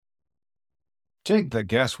Take the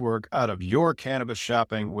guesswork out of your cannabis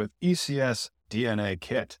shopping with ECS DNA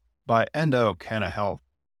Kit by Endo Canna Health.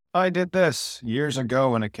 I did this years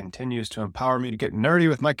ago, and it continues to empower me to get nerdy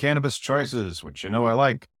with my cannabis choices, which you know I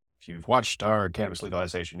like. If you've watched our Cannabis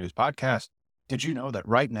Legalization News podcast, did you know that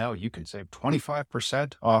right now you can save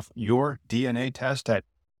 25% off your DNA test at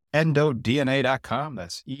endodna.com?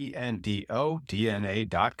 That's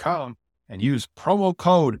ENDODNA.com, and use promo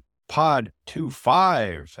code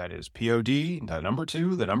POD25. That is POD, the number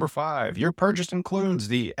 2, the number 5. Your purchase includes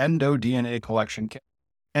the Endo DNA Collection Kit,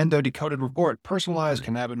 Endo Decoded Report, personalized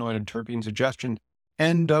cannabinoid and terpene suggestion,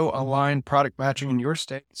 Endo Aligned product matching in your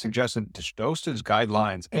state, suggested dosage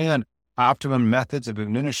guidelines, and optimum methods of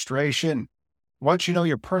administration. Once you know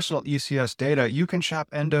your personal ECS data, you can shop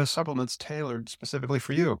Endo supplements tailored specifically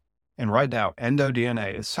for you. And right now, Endo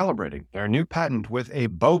DNA is celebrating their new patent with a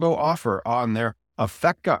BOGO offer on their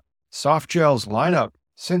Affeca soft gels lineup.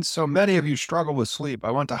 Since so many of you struggle with sleep,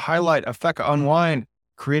 I want to highlight Affeca Unwind,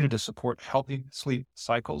 created to support healthy sleep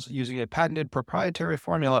cycles using a patented proprietary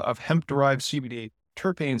formula of hemp-derived CBD,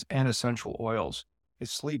 terpenes, and essential oils. If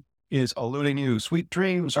sleep is eluding you, sweet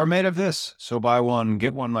dreams are made of this. So buy one,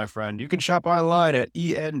 get one, my friend. You can shop online at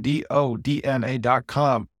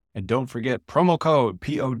endodna.com. And don't forget promo code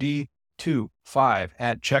POD25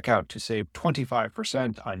 at checkout to save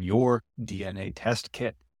 25% on your DNA test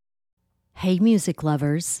kit. Hey, music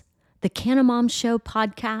lovers. The Canna Mom Show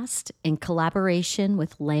podcast, in collaboration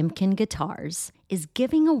with Lambkin Guitars, is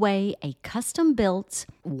giving away a custom-built,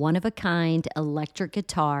 one-of-a-kind electric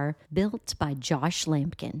guitar built by Josh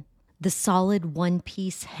Lambkin. The solid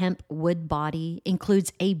one-piece hemp wood body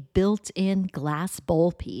includes a built-in glass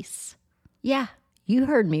bowl piece. Yeah, you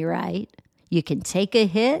heard me right. You can take a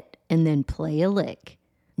hit and then play a lick.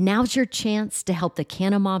 Now's your chance to help the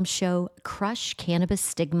Canna Mom Show crush cannabis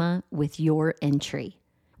stigma with your entry.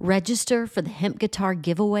 Register for the hemp guitar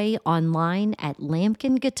giveaway online at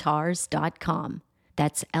lambkinguitars.com.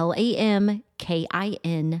 That's LAMKIN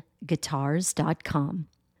guitars.com.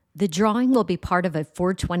 The drawing will be part of a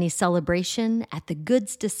 420 celebration at the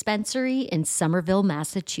Goods Dispensary in Somerville,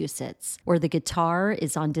 Massachusetts, where the guitar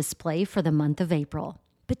is on display for the month of April.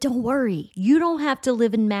 But don't worry, you don't have to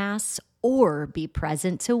live in Mass or be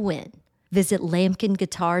present to win. Visit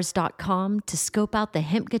lambkinguitars.com to scope out the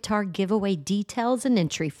hemp guitar giveaway details and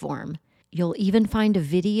entry form. You'll even find a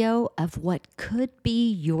video of what could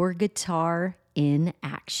be your guitar in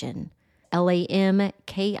action.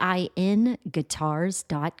 LAMKIN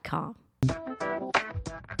guitars.com.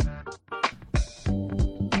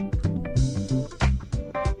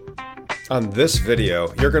 On this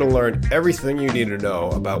video, you're going to learn everything you need to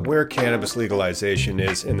know about where cannabis legalization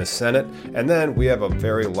is in the Senate, and then we have a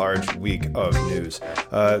very large week of news.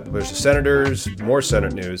 There's the senators, more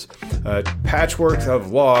Senate news, patchwork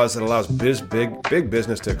of laws that allows big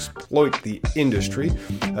business to exploit the industry.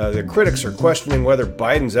 The critics are questioning whether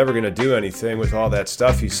Biden's ever going to do anything with all that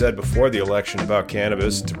stuff he said before the election about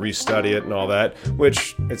cannabis, to restudy it and all that,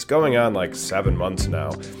 which it's going on like 7 months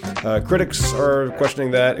now. Critics are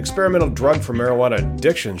questioning that. Experimental drug for marijuana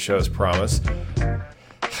addiction shows promise.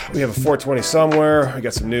 We have a 420 somewhere. We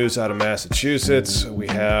got some news out of Massachusetts. We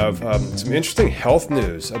have some interesting health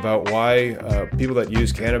news about why people that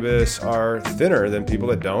use cannabis are thinner than people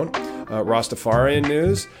that don't. Rastafarian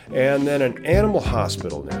news, and then an animal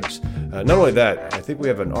hospital news. Not only that, I think we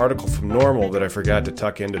have an article from Normal that I forgot to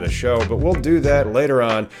tuck into the show, but we'll do that later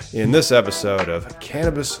on in this episode of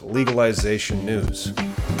Cannabis Legalization News.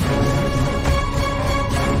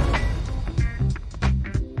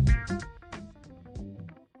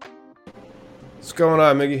 What's going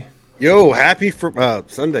on, Miggy? Yo, happy for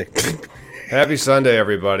Sunday. Happy Sunday,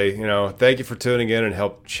 everybody. Thank you for tuning in and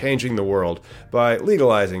help changing the world by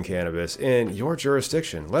legalizing cannabis in your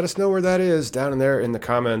jurisdiction. Let us know where that is down in there in the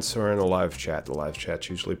comments or in the live chat. The live chat's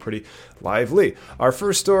usually pretty lively. Our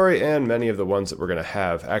first story, and many of the ones that we're going to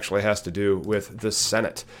have, actually has to do with the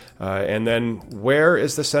Senate. And then where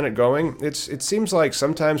is the Senate going? It seems like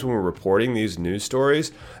sometimes when we're reporting these news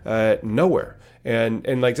stories, nowhere.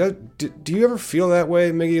 And like that, do you ever feel that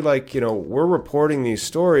way, Miggy? Like, we're reporting these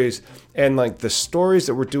stories, and like the stories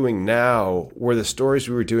that we're doing now were the stories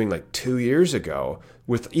we were doing like 2 years ago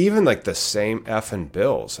with even like the same effing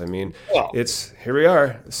bills. I mean, here we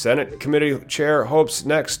are. The Senate committee chair hopes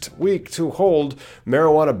next week to hold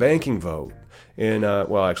marijuana banking vote in,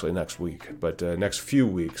 actually next week, but next few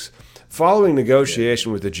weeks, following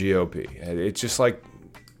negotiation with the GOP. It's just like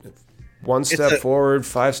one step forward,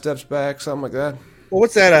 5 steps back, something like that. Well,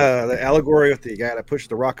 what's that? The allegory with the guy that pushed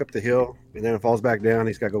the rock up the hill and then it falls back down.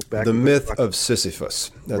 He's got to go back. The myth of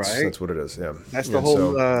Sisyphus. That's what it is. Yeah. That's the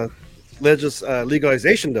whole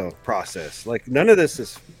legalization though process. Like none of this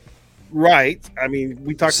is right. I mean,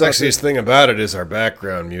 we talked about Sexiest thing about it is our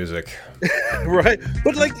background music. right,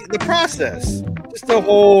 but like the process, just the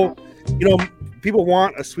whole, people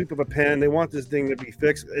want a sweep of a pen. They want this thing to be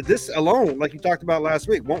fixed. This alone, like you talked about last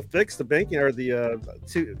week, won't fix the banking or the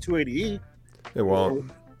 280E. It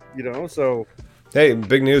won't. So. Hey,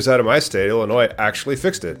 big news out of my state. Illinois actually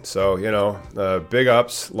fixed it. So, big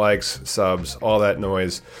ups, likes, subs, all that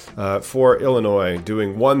noise for Illinois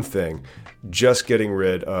doing one thing, just getting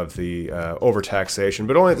rid of the overtaxation,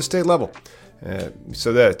 but only at the state level.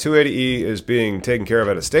 So the 280E is being taken care of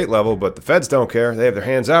at a state level, but the feds don't care. They have their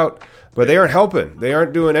hands out, but they aren't helping. They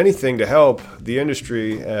aren't doing anything to help the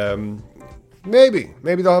industry. Maybe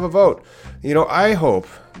they'll have a vote. I hope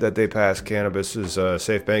that they pass Cannabis's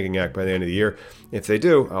Safe Banking Act by the end of the year. If they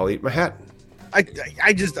do, I'll eat my hat.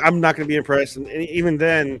 I'm not going to be impressed, and even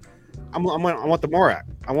then, I want the MORE Act.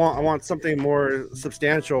 I want something more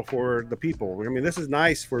substantial for the people. I mean, this is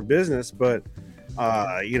nice for business, but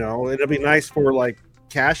it'll be nice for like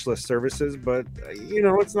cashless services, but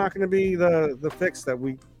it's not going to be the fix that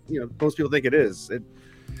most people think it is.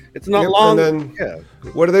 It's not long. And then,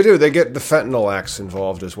 what do? They get the fentanyl acts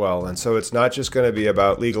involved as well. And so it's not just going to be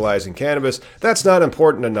about legalizing cannabis. That's not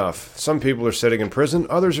important enough. Some people are sitting in prison.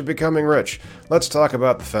 Others are becoming rich. Let's talk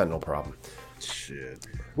about the fentanyl problem. Shit.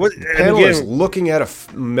 The panel is looking at a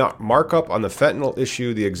markup on the fentanyl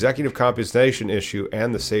issue, the executive compensation issue,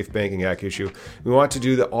 and the Safe Banking Act issue. We want to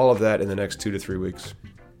do all of that in the next 2 to 3 weeks.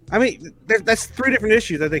 I mean, that's 3 different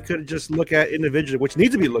issues that they could just look at individually, which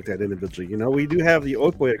need to be looked at individually. We do have the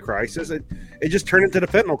opioid crisis. It just turned into the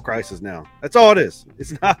fentanyl crisis now. That's all it is.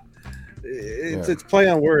 It's not. It's play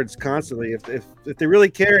on words constantly. If they really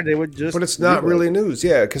cared, they would just. But it's not really news,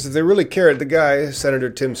 because if they really cared, the guy, Senator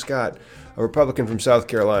Tim Scott, a Republican from South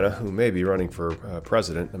Carolina, who may be running for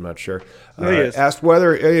president, I'm not sure, asked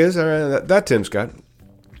whether he is that Tim Scott.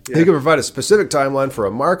 Yeah. He can provide a specific timeline for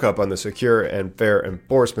a markup on the Secure and Fair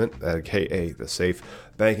Enforcement, aka the Safe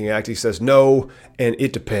Banking Act. He says no, and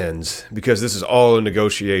it depends, because this is all in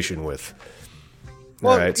negotiation with.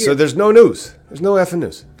 All right, so there's no news. There's no effing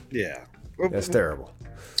news. Yeah. That's terrible.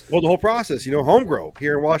 Well, the whole process, home grow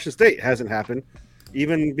here in Washington State hasn't happened,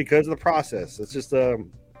 even because of the process. It's just the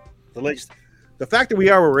fact that we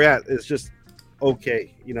are where we're at is just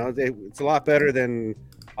okay. It's a lot better than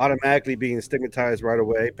automatically being stigmatized right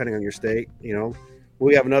away, depending on your state.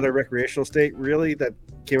 We have another recreational state really that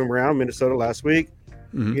came around, Minnesota, last week.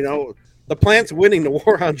 Mm-hmm. The plant's winning the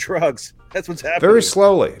war on drugs. That's what's happening. Very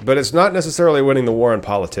slowly, but it's not necessarily winning the war on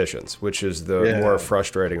politicians, which is the more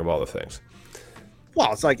frustrating of all the things.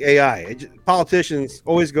 Well, it's like AI. Politicians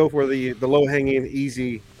always go for the low-hanging,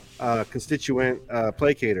 easy constituent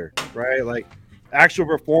placator, right? Like actual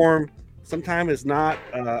reform sometimes is not.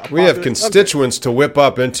 We have constituents to whip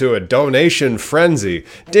up into a donation frenzy.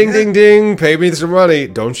 Ding, ding, ding. Pay me some money.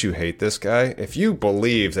 Don't you hate this guy? If you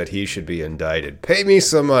believe that he should be indicted, pay me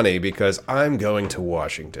some money because I'm going to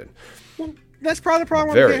Washington. Well, that's probably the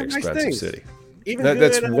problem. Very expensive city.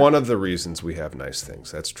 That's one of the reasons we have nice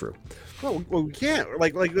things. That's true. Well, we can't.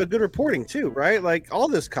 Like the good reporting too, right? Like all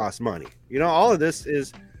this costs money. All of this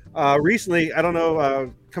is. Recently, I don't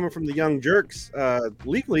know, coming from the Young Jerks,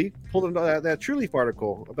 legally pulled in that True Leaf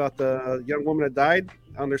article about the young woman that died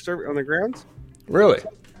on their grounds. Really?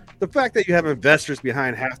 The fact that you have investors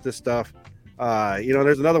behind half this stuff,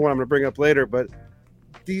 there's another one I'm going to bring up later, but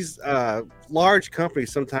these large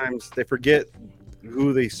companies, sometimes they forget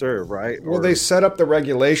who they serve, right? Well, they set up the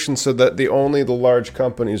regulations so that only the large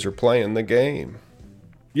companies are playing the game.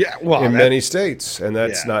 Yeah, well, in many states, and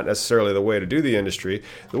that's not necessarily the way to do the industry.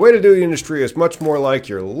 The way to do the industry is much more like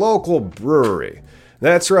your local brewery.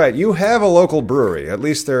 That's right. You have a local brewery. At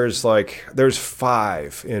least there's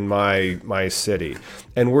 5 in my city,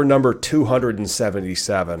 and we're number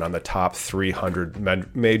 277 on the top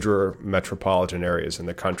 300 major metropolitan areas in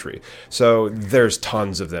the country. So there's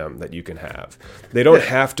tons of them that you can have. They don't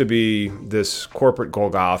have to be this corporate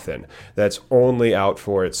Golgothan that's only out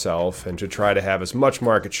for itself and to try to have as much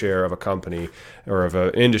market share of a company or of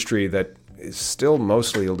an industry that is still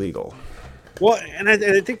mostly illegal. Well, and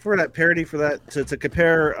I think for that parity, for that to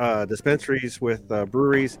compare dispensaries with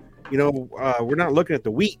breweries, we're not looking at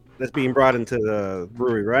the wheat that's being brought into the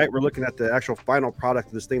brewery, right? We're looking at the actual final product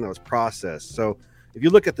of this thing that was processed. So if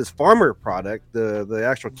you look at this farmer product, the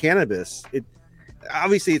actual cannabis,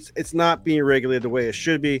 it's not being regulated the way it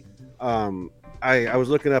should be. I was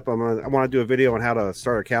looking up. I want to do a video on how to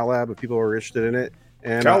start a Cal Lab if people are interested in it.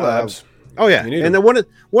 And Cal Labs. Oh yeah, and then one of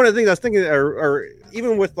the things I was thinking, or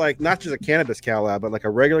even with like not just a cannabis Cal Lab, but like a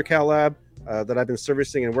regular Cal Lab that I've been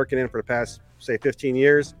servicing and working in for the past say 15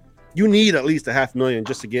 years. you need at least $500,000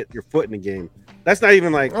 just to get your foot in the game. That's not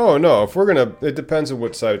even like. Oh no! If we're gonna, it depends on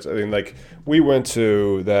what sites. I mean, like we went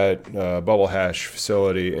to that bubble hash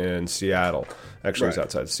facility in Seattle. Actually, it's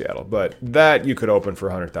outside of Seattle, but that you could open for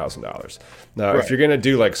 $100,000. Now, if you're gonna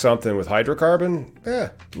do like something with hydrocarbon,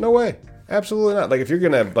 no way, absolutely not. Like if you're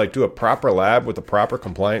gonna like do a proper lab with a proper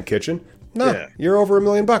compliant kitchen, you're over $1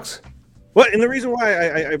 million. Well, and the reason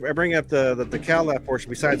why I bring up the Cal Lab portion,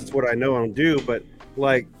 besides it's what I know and do, but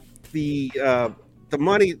like the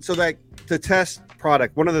money, so that to test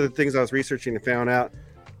product, one of the things I was researching and found out,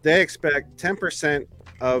 they expect 10%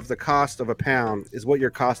 of the cost of a pound is what your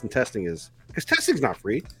cost in testing is. Because testing's not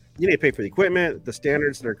free. You need to pay for the equipment, the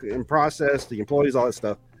standards that are in process, the employees, all that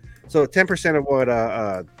stuff. So 10% of what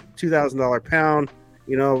a $2,000 pound,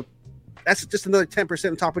 that's just another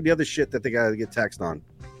 10% on top of the other shit that they got to get taxed on.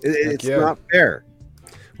 It's not fair.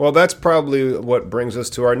 Well, that's probably what brings us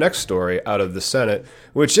to our next story out of the Senate,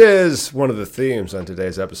 which is one of the themes on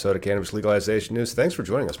today's episode of Cannabis Legalization News. Thanks for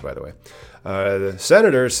joining us, by the way. The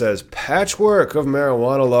senator says patchwork of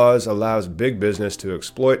marijuana laws allows big business to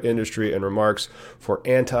exploit industry and remarks for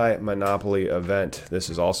anti-monopoly event. This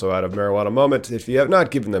is also out of Marijuana Moment. If you have not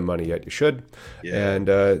given them money yet, you should. Yeah. And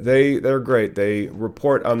they're great. They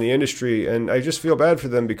report on the industry, and I just feel bad for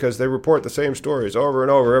them because they report the same stories over and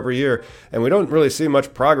over every year, and we don't really see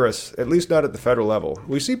much progress, at least not at the federal level.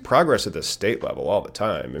 We see progress at the state level all the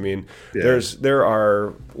time. I mean, there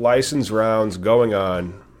are license rounds going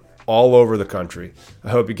on all over the country. I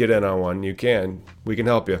hope you get in on one. You can. We can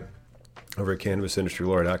help you over at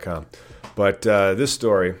CannabisIndustryLawyer.com. But this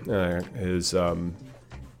story is, they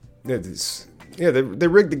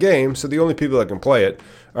rigged the game, so the only people that can play it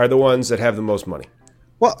are the ones that have the most money.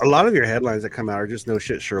 Well, a lot of your headlines that come out are just no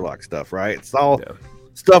shit Sherlock stuff, right? It's all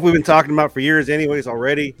stuff we've been talking about for years anyways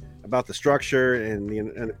already, about the structure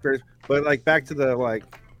and but like back to the like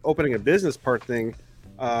opening a business part thing,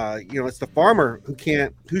 it's the farmer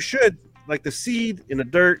who should, like the seed in the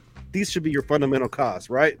dirt, these should be your fundamental costs,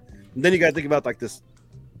 right? And then you got to think about like this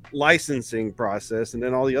licensing process and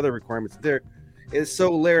then all the other requirements there. It's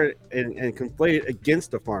so layered and conflated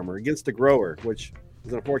against the farmer, against the grower, which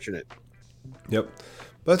is unfortunate. Yep.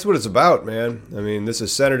 That's what it's about, man. I mean, this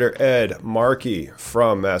is Senator Ed Markey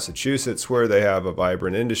from Massachusetts, where they have a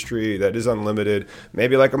vibrant industry that is unlimited,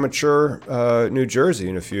 maybe like a mature New Jersey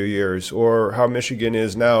in a few years, or how Michigan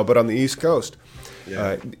is now, but on the East Coast.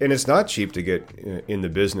 Yeah. And it's not cheap to get in the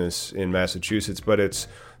business in Massachusetts, but it's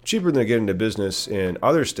cheaper than to get into business in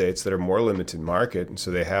other states that are more limited market, and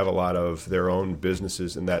so they have a lot of their own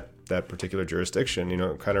businesses in that particular jurisdiction.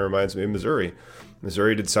 It kind of reminds me of Missouri.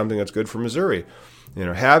 Missouri did something that's good for Missouri.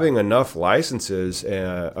 Having enough licenses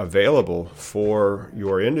available for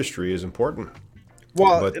your industry is important.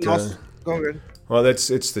 Well, go ahead. Well, it's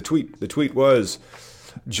the tweet. The tweet was,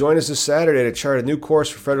 join us this Saturday to chart a new course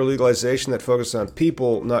for federal legalization that focuses on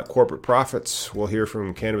people, not corporate profits. We'll hear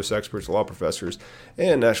from cannabis experts, law professors,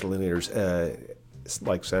 and national leaders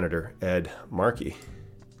like Senator Ed Markey.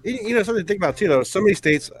 Something to think about too, though. So many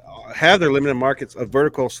states have their limited markets of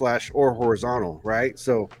vertical / or horizontal, right?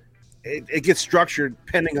 So it gets structured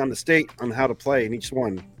depending on the state on how to play in each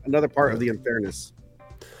one. Another part of the unfairness.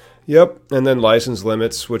 Yep, and then license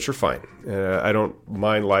limits, which are fine. I don't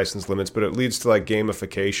mind license limits, but it leads to like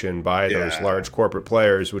gamification by those large corporate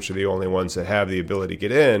players, which are the only ones that have the ability to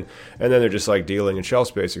get in. And then they're just like dealing in shelf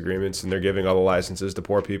space agreements, and they're giving all the licenses to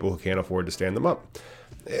poor people who can't afford to stand them up.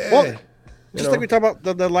 Well, like we talk about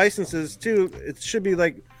the licenses too, it should be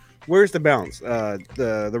like, where's the balance?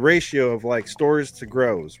 The ratio of like stores to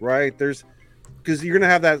grows, right? Because you're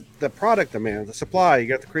gonna have the product demand, the supply. You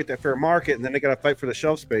got to create that fair market, and then they got to fight for the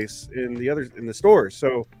shelf space in the stores.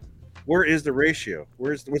 So, where is the ratio?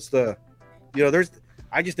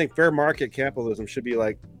 I just think fair market capitalism should be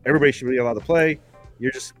like everybody should be allowed to play.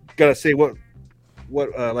 You're just gotta say what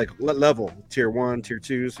level, tier 1, tier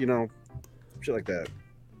 2s, shit like that.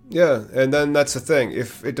 Yeah, and then that's the thing.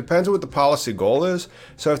 If it depends on what the policy goal is.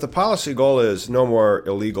 So if the policy goal is no more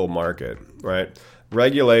illegal market, right?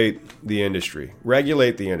 Regulate the industry.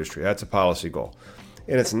 That's a policy goal.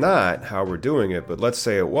 And it's not how we're doing it, but let's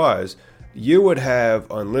say it was. You would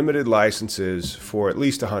have unlimited licenses for at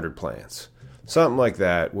least 100 plants. Something like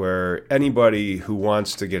that, where anybody who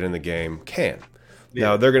wants to get in the game can. Yeah.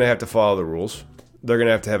 Now, they're going to have to follow the rules. They're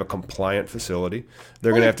going to have a compliant facility.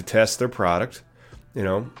 They're going to have to test their product.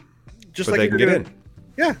 Just but like they can get in.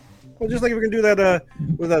 Yeah. Well, just like if we can do that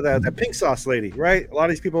with that pink sauce lady, right? A lot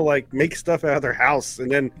of these people like make stuff out of their house, and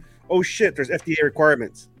then oh shit, there's FDA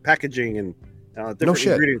requirements, packaging, and different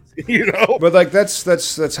ingredients. But like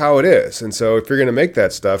that's how it is. And so if you're going to make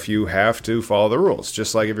that stuff, you have to follow the rules.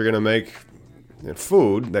 Just like if you're going to make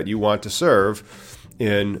food that you want to serve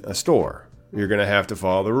in a store. You're going to have to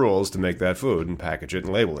follow the rules to make that food and package it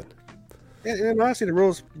and label it. And honestly, the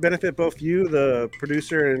rules benefit both you, the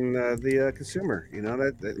producer, and the consumer. You know,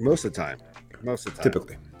 that most of the time.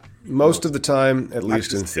 Typically. Most of the time, at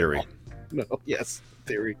least in theory. No, yes,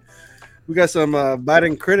 theory. We got some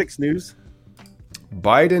Biden critics news.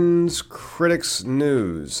 Biden's critics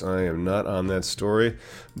news. I am not on that story,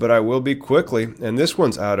 but I will be quickly. And this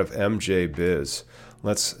one's out of MJ Biz.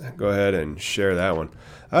 Let's go ahead and share that one.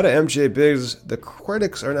 Out of MJ Biz, the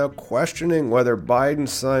critics are now questioning whether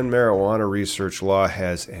Biden's signed marijuana research law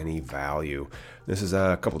has any value. This is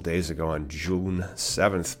a couple days ago on June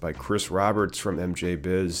 7th by Chris Roberts from MJ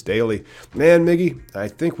Biz Daily. Man, Miggy, I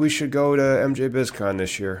think we should go to MJ BizCon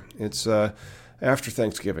this year. It's after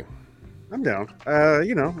Thanksgiving. I'm down.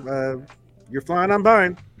 You're flying, I'm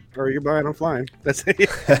buying. Or you're buying, I'm flying. That's it.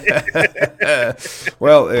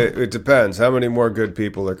 Well, it depends. How many more good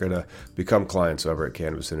people are going to become clients over at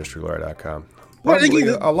CannabisIndustryLawyer.com? Probably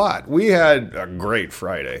a lot. We had a great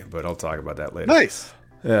Friday, but I'll talk about that later. Nice.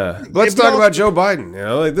 Yeah. Let's talk about Joe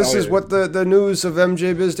Biden. This is what the news of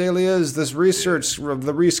MJ Biz Daily is. This research of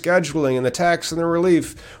the rescheduling and the tax and the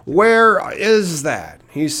relief. Where is that?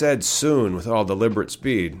 He said soon with all deliberate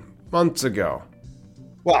speed. Months ago.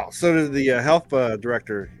 Wow. So did the health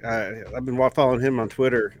director. I've been following him on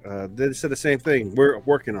Twitter. They said the same thing. We're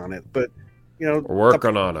working on it. But, we're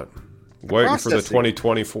working on it. Waiting for the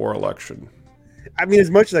 2024 election. I mean,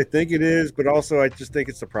 as much as I think it is, but also I just think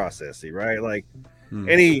it's the processing, right? Like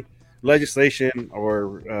any legislation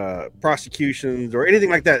or prosecutions or anything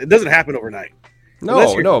like that, it doesn't happen overnight.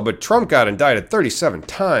 No, but Trump got indicted 37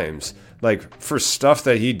 times, for stuff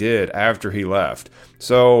that he did after he left.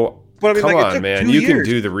 So, come on, man, you can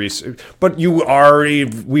do the research. But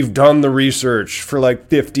we've done the research for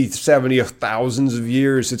 50, 70, thousands of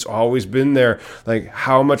years. It's always been there.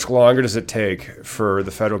 How much longer does it take for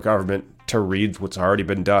the federal government to read what's already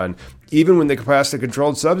been done? Even when they passed the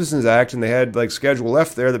Controlled Substances Act and they had Schedule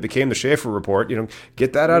F there that became the Schaefer Report,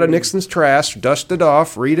 get that out of Nixon's trash, dust it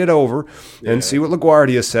off, read it over, and see what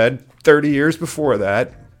LaGuardia said 30 years before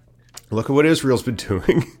that. Look at what Israel's been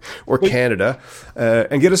doing, or Canada,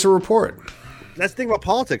 and get us a report. That's the thing about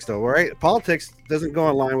politics, though, right? Politics doesn't go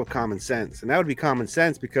in line with common sense. And that would be common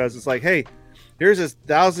sense because it's hey, here's this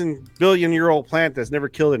 1,000 billion-year-old plant that's never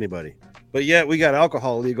killed anybody. But yet we got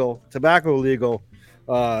alcohol legal, tobacco legal.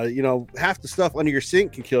 Half the stuff under your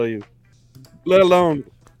sink can kill you, let alone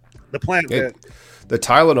the plant that... The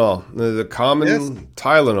Tylenol, the common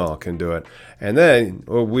Tylenol can do it. And then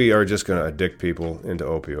we are just going to addict people into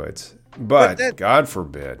opioids. But God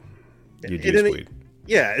forbid you use weed.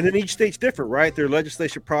 Yeah, and then each state's different, right? Their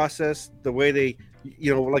legislation process, the way they,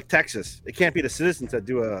 like Texas, it can't be the citizens that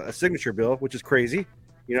do a signature bill, which is crazy.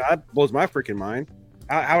 That blows my freaking mind.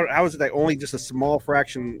 How is it that only just a small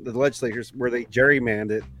fraction of the legislators where they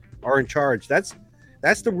gerrymander it are in charge? That's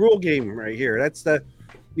the rule game right here. That's the,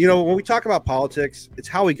 when we talk about politics, it's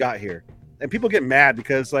how we got here. And people get mad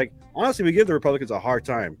because, honestly, we give the Republicans a hard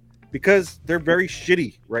time because they're very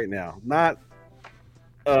shitty right now. Not,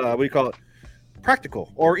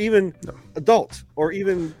 practical or even adult or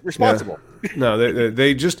even responsible. Yeah. No,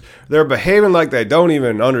 they're behaving like they don't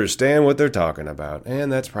even understand what they're talking about.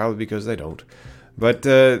 And that's probably because they don't. But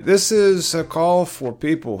this is a call for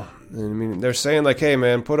people. I mean, they're saying hey,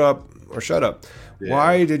 man, put up or shut up. Yeah.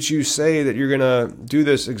 Why did you say that you're going to do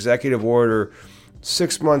this executive order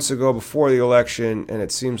 6 months ago before the election, and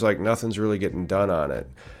it seems like nothing's really getting done on it?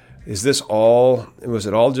 Was it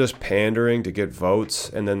all just pandering to get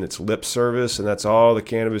votes, and then it's lip service, and that's all the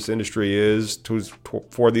cannabis industry is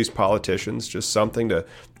for these politicians, just something to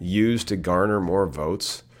use to garner more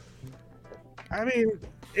votes? I mean,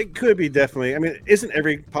 it could be definitely. I mean, isn't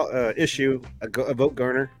every issue a vote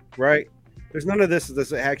garner, right? There's none of this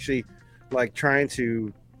that's actually trying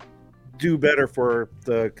to do better for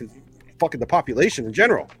the population in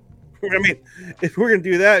general. I mean, if we're going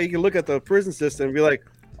to do that, you can look at the prison system and be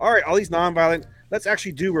all right, all these nonviolent, let's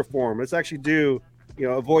actually do reform. Let's actually do,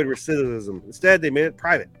 avoid recidivism. Instead, they made it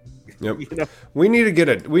private. Yep. We need to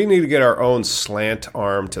get our own slant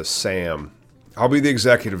arm to Sam. I'll be the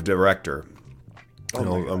executive director.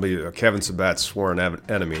 I'll be Kevin Sabat's sworn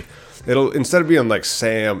enemy. It'll, instead of being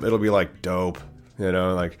Sam, it'll be dope.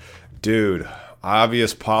 Dude,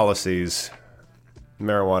 obvious policies.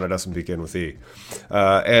 Marijuana doesn't begin with E.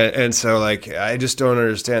 And so, I just don't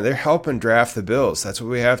understand. They're helping draft the bills. That's what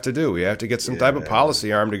we have to do. We have to get some type of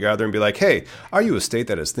policy arm together and be hey, are you a state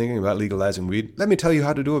that is thinking about legalizing weed? Let me tell you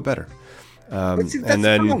how to do it better. And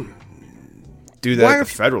then do that at the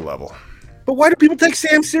federal level. But why do people take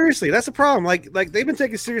Sam seriously? That's the problem. Like they've been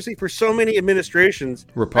taken seriously for so many administrations.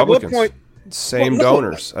 Republicans. At what point? Same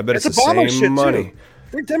donors. I bet it's the same money. Too.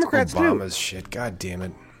 They're Democrats Obama's too. shit. God damn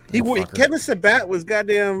it. Kevin Sabat was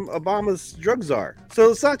goddamn Obama's drug czar. So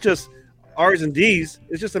it's not just R's and D's.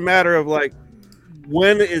 It's just a matter of like,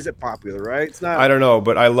 when is it popular, right? It's not. I don't know,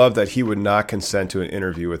 but I love that he would not consent to an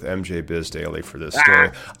interview with MJ Biz Daily for this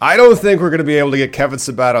story. I don't think we're going to be able to get Kevin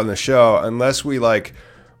Sabat on the show unless we like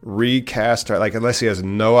recast unless he has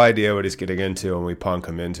no idea what he's getting into and we punk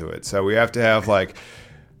him into it. So we have to have like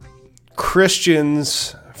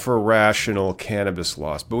Christians for rational cannabis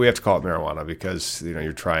laws, but we have to call it marijuana because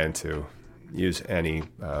you're trying to use any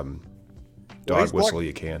dog whistle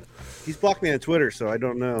you can. He's blocked me on Twitter, so I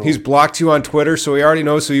don't know. He's blocked you on Twitter, so he already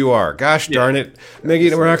knows who you are. Gosh darn it. Maggie,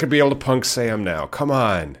 we're not going to be able to punk Sam now. Come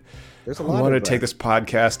on. I want to take this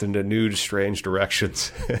podcast into new, strange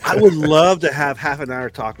directions. I would love to have half an hour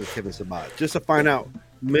talk with Kevin Sabat, just to find out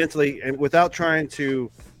mentally, and without trying to,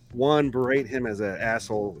 berate him as an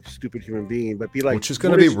asshole, stupid human being, but be like... Which is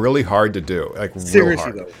going to be really hard to do. Like,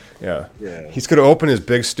 seriously, real hard. Yeah. He's going to open his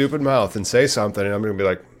big, stupid mouth and say something, and I'm going to be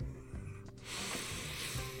like...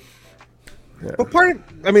 Yeah. But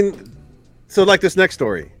so like this next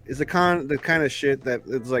story is the kind of shit that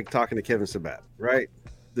it's like talking to Kevin Sabat, right?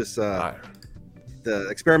 This the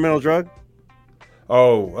experimental drug.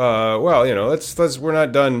 Oh, well, let's we're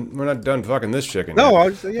not done fucking this chicken. No, I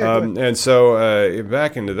was yeah. And so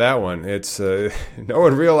back into that one. It's no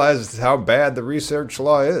one realizes how bad the research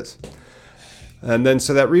law is. And then,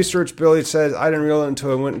 so that research bill, he says, I didn't realize until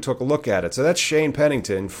I went and took a look at it. So that's Shane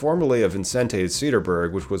Pennington, formerly of Vincente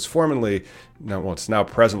Cedarburg, which was it's now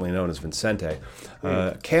presently known as Vincente,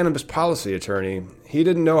 cannabis policy attorney. He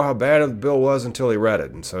didn't know how bad the bill was until he read it.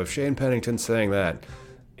 And so if Shane Pennington's saying that,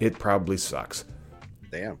 it probably sucks.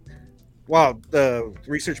 Damn. Wow, the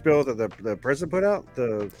research bill that the president put out,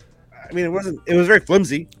 it was very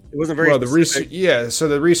flimsy. It wasn't very specific. So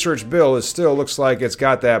the research bill still looks like it's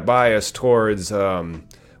got that bias towards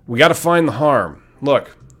we got to find the harm.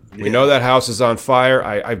 Look, we know that house is on fire.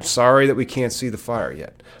 I'm sorry that we can't see the fire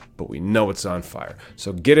yet, but we know it's on fire.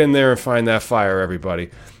 So get in there and find that fire, everybody.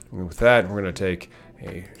 And with that, we're going to take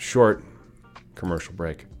a short commercial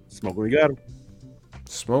break. Smoke when you got them.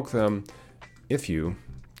 Smoke them if you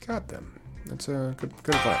got them. That's a good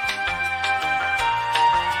advice.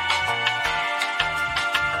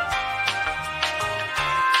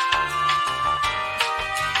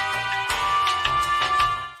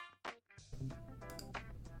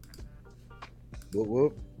 Whoop,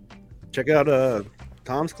 whoop. Check out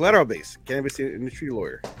Tom's Collateral Base, cannabis industry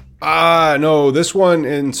lawyer. No, this one,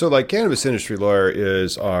 and so like Cannabis Industry Lawyer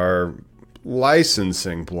is our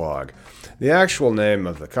licensing blog. The actual name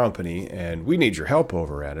of the company, and we need your help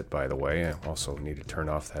over at it, by the way. I also need to turn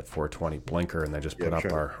off that 420 blinker and then just put up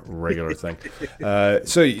our regular thing.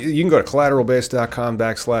 So you can go to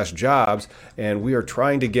collateralbase.com/jobs, and we are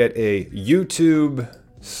trying to get a YouTube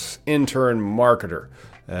intern marketer.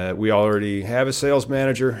 We already have a sales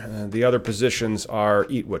manager. The other positions are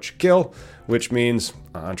eat what you kill, which means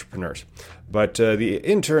entrepreneurs. But the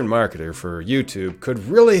intern marketer for YouTube could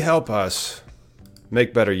really help us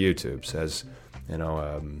make better YouTubes, as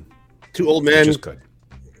two old men. Just good.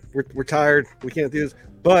 We're tired. We can't do this.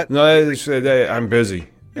 But no, I'm busy,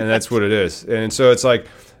 and that's what it is. And so it's like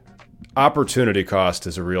opportunity cost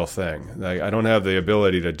is a real thing. Like, I don't have the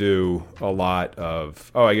ability to do a lot of.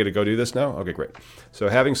 Oh, I get to go do this now. Okay, great. So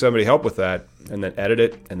having somebody help with that, and then edit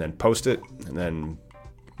it, and then post it, and then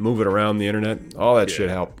move it around the internet, all that shit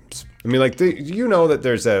helps. I mean, like, that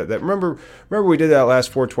there's that. Remember we did that last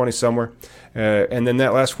 420 somewhere, and then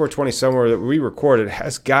that last 420 somewhere that we recorded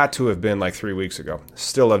has got to have been like 3 weeks ago.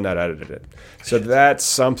 Still have not edited it. So that's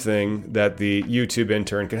something that the YouTube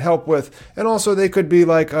intern can help with, and also they could be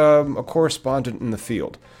like a correspondent in the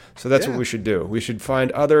field. So that's what we should do. We should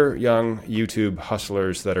find other young YouTube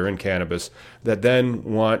hustlers that are in cannabis that then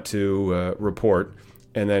want to report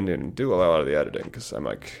and then do a lot of the editing, because I'm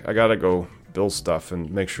like, I got to go build stuff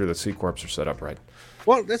and make sure that C Corps are set up right.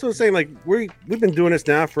 Well, that's what I'm saying. Like, we've been doing this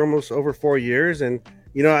now for almost over 4 years, and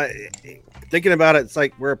thinking about it, it's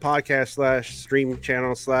like we're a podcast / stream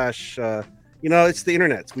channel / it's the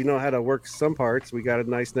internet. We know how to work some parts. We got a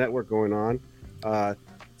nice network going on.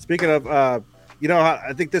 Speaking of, I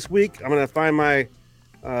think this week I'm gonna find my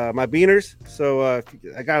beaners. So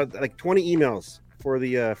I got like 20 emails for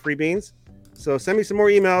the free beans. So send me some more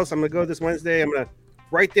emails. I'm gonna go this Wednesday. I'm gonna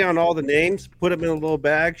write down all the names, put them in a little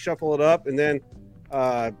bag, shuffle it up, and then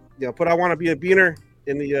put "I want to be a beaner"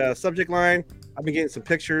 in the subject line. I've been getting some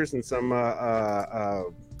pictures and some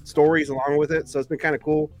stories along with it, so it's been kind of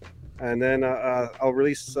cool. and then I'll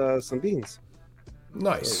release some beans.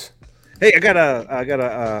 Nice. So, hey, I got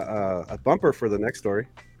a bumper for the next story.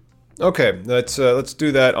 Okay, let's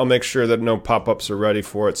do that. I'll make sure that no pop-ups are ready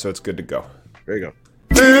for it, so it's good to go. There you go.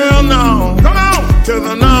 Hell no, come on, to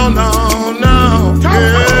the no, no, no.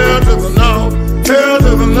 Hell to the no, hell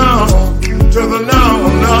to the no, to the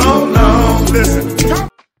no, no, no. Listen.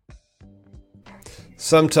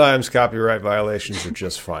 Sometimes copyright violations are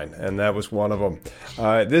just fine, and that was one of them.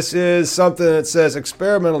 This is something that says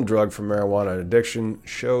experimental drug for marijuana addiction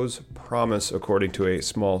shows promise, according to a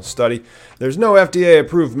small study. There's no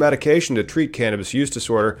FDA-approved medication to treat cannabis use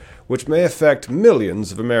disorder, which may affect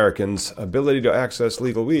millions of Americans' ability to access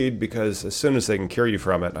legal weed, because as soon as they can cure you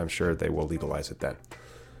from it, I'm sure they will legalize it then.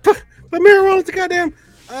 But marijuana's a goddamn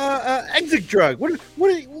exit drug. What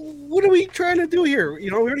are we trying to do here?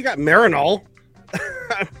 You know, we already got Marinol.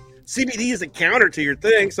 CBD is a counter to your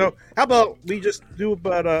thing, so how about we just do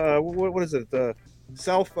about what is it?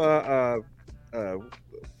 Self where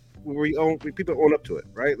people own up to it,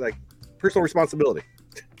 right? Like personal responsibility.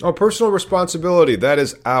 Oh, personal responsibility, that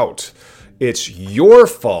is out. It's your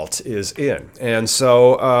fault is in. And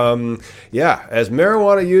so, as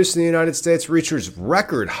marijuana use in the United States reaches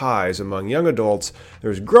record highs among young adults,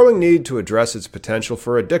 there's growing need to address its potential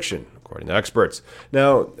for addiction, according to experts.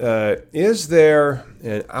 Now, is there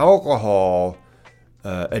an alcohol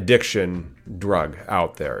addiction drug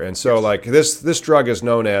out there? And so, like, this drug is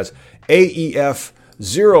known as AEF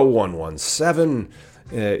 0117.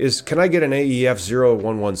 Can I get an AEF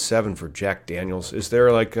 0117 for Jack Daniels? Is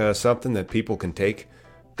there like something that people can take?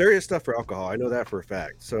 There is stuff for alcohol. I know that for a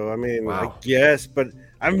fact. So I mean, wow. I guess, but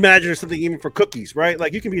I imagine there's something even for cookies, right?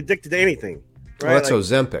 Like you can be addicted to anything. Right? Well, that's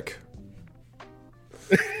Ozempic.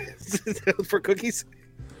 For cookies.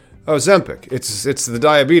 Ozempic. It's the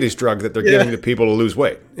diabetes drug that they're giving to people to lose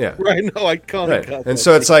weight. Yeah. Right. No, I call it. And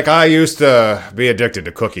so it's like I used to be addicted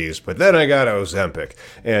to cookies, but then I got Ozempic,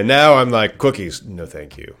 and now I'm like cookies. No,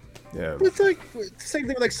 thank you. Yeah. It's like same thing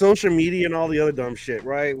with like social media and all the other dumb shit,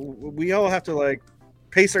 right? We all have to like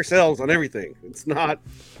pace ourselves on everything. It's not,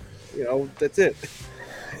 that's it.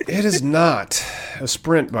 It is not a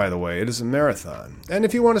sprint, by the way. It is a marathon. And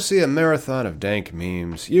if you want to see a marathon of dank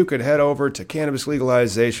memes, you could head over to Cannabis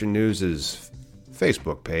Legalization News'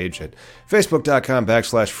 Facebook page at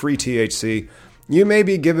facebook.com/freethc. You may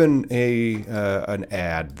be given an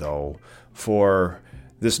ad, though, for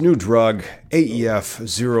this new drug, AEF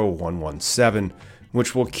 0117,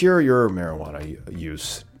 which will cure your marijuana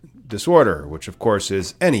use disorder, which, of course,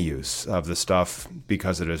 is any use of the stuff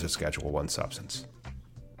because it is a Schedule I substance.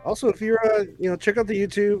 Also, if you're, check out the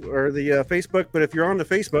YouTube or the Facebook. But if you're on the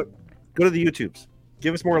Facebook, go to the YouTubes.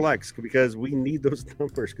 Give us more likes because we need those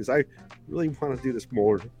numbers. Because I really want to do this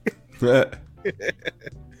more. What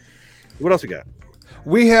else we got?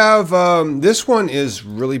 We have this one is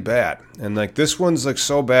really bad, and like this one's like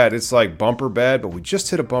so bad, it's like bumper bad. But we just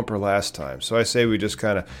hit a bumper last time, so I say we just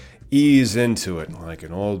kind of ease into it like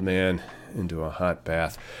an old man into a hot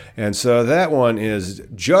bath. And so that one is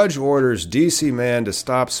judge orders DC man to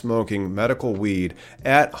stop smoking medical weed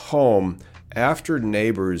at home after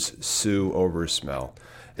neighbors sue over smell.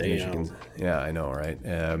 Yeah, I know, right?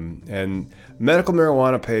 And medical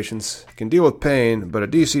marijuana patients can deal with pain, but a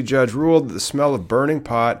DC judge ruled that the smell of burning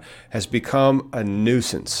pot has become a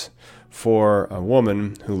nuisance for a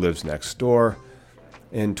woman who lives next door.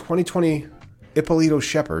 In 2020, Ippolito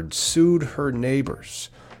Shepard sued her neighbors,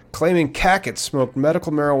 claiming Cackett smoked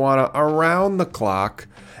medical marijuana around the clock,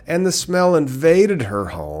 and the smell invaded her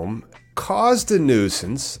home, caused a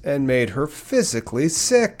nuisance, and made her physically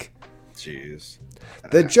sick. Jeez.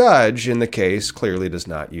 The judge in the case clearly does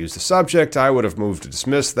not use the subject. I would have moved to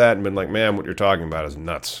dismiss that and been like, man, what you're talking about is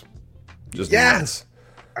nuts. Just nuts.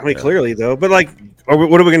 I mean, clearly, though. But, like, what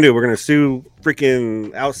are we going to do? We're going to sue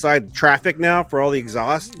freaking outside traffic now for all the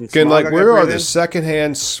exhaust? And where are the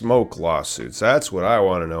secondhand smoke lawsuits? That's what I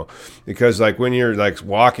want to know. Because, like, when you're, like,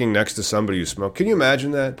 walking next to somebody who smokes, can you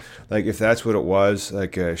imagine that? Like, if that's what it was,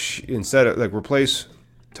 like, instead of, like, replace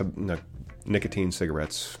nicotine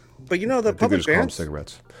cigarettes. But, the public bans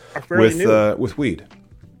cigarettes are fairly new. With weed.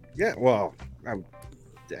 Yeah, well,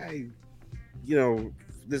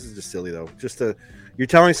 this is just silly, though. You're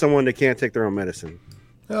telling someone they can't take their own medicine.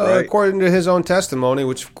 Right? According to his own testimony,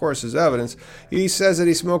 which of course is evidence, he says that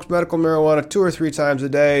he smokes medical marijuana 2 or 3 times a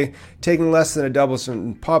day, taking less than a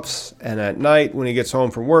dozen puffs, and at night when he gets home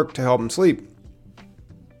from work to help him sleep.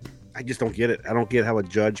 I just don't get it. I don't get how a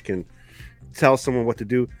judge can tell someone what to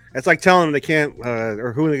do. It's like telling them they can't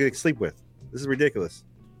or who they can sleep with. This is ridiculous.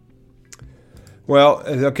 Well,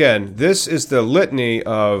 again, this is the litany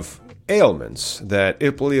of ailments that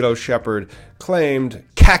Ippolito Shepard claimed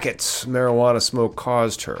Cackett's marijuana smoke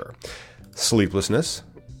caused her: sleeplessness,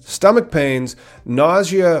 stomach pains,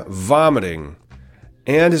 nausea, vomiting,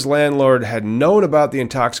 and his landlord had known about the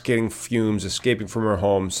intoxicating fumes escaping from her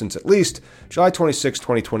home since at least July 26,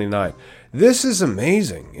 2029. This is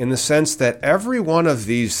amazing in the sense that every one of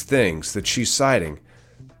these things that she's citing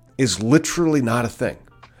is literally not a thing.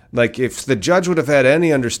 Like, if the judge would have had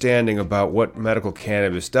any understanding about what medical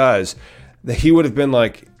cannabis does, that he would have been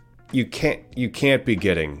like, you can't be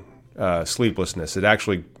getting sleeplessness. It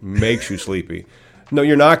actually makes you sleepy. No,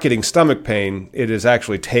 you're not getting stomach pain. It is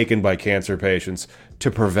actually taken by cancer patients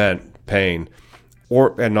to prevent pain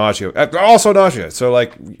and nausea. Also nausea. So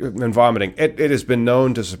and vomiting. It has been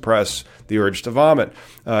known to suppress the urge to vomit.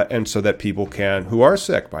 And so that people can, who are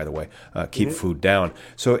sick, by the way, keep food down.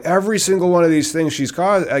 So every single one of these things she's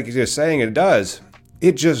just saying it does,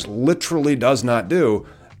 it just literally does not do.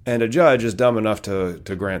 And a judge is dumb enough to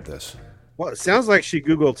grant this. Well, it sounds like she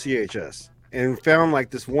Googled CHS and found like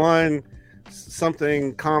this one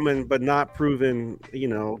something common but not proven,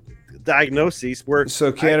 diagnoses where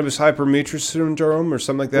cannabis hypermetrous syndrome or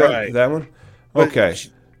something like that. Right. That one. But okay.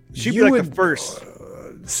 She'd be like the first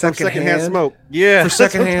secondhand smoke. Yeah, for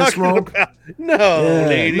secondhand smoke.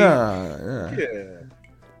 Lady. Nah,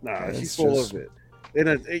 she's full of it.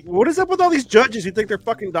 And what is up with all these judges who think they're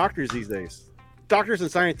fucking doctors these days? Doctors and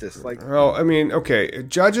scientists, Well, I mean, okay,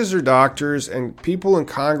 judges are doctors, and people in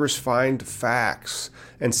Congress find facts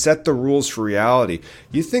and set the rules for reality.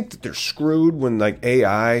 You think that they're screwed when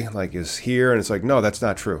AI is here, and it's like, no, that's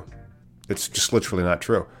not true. It's just literally not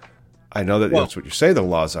true. I know that that's what you say the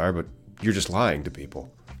laws are, but you're just lying to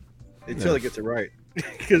people until it gets it right.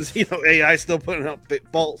 Because AI is still putting out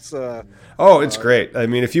false. It's great. I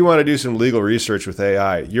mean, if you want to do some legal research with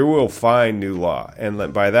AI, you will find new law,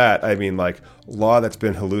 and by that I mean law that's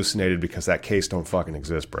been hallucinated because that case don't fucking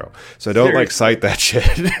exist, bro. So don't cite that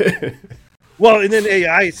shit. Well, and then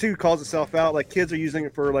AI too calls itself out. Kids are using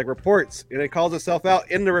it for reports, and it calls itself out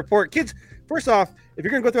in the report. Kids, first off, if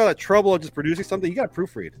you're gonna go through all that trouble of just producing something, you got to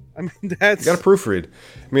proofread. I mean, you got to proofread.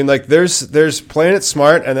 I mean, there's playing it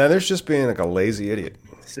smart, and then there's just being a lazy idiot.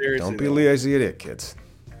 Seriously, don't be a lazy idiot, kids.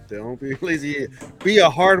 Don't be a lazy idiot. Be a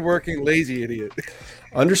hardworking lazy idiot.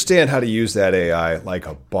 Understand how to use that AI like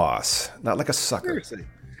a boss, not like a sucker. Seriously.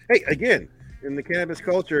 Hey, again, in the cannabis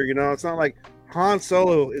culture, it's not like Han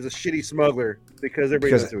Solo is a shitty smuggler because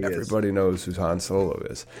everybody knows who Han Solo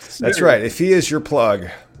is. That's right. If he is your plug,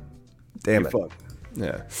 damn it.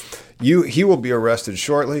 Yeah. He will be arrested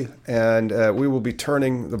shortly, and we will be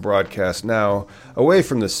turning the broadcast now away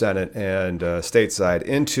from the Senate and stateside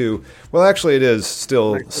into, well, actually it is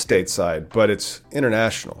still stateside, but it's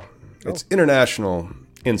international. It's international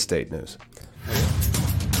in-state news.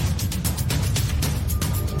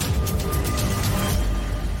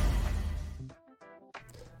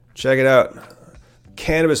 Check it out.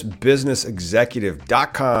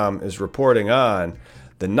 CannabisBusinessExecutive.com is reporting on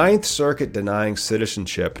the Ninth Circuit denying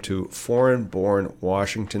citizenship to foreign-born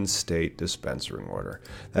Washington State dispensarying order.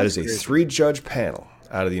 That is a 3-judge panel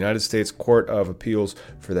out of the United States Court of Appeals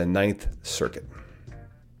for the Ninth Circuit.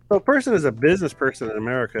 So a person is a business person in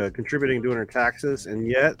America contributing, doing their taxes, and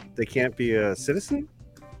yet they can't be a citizen?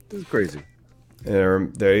 This is crazy.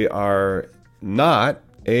 They are not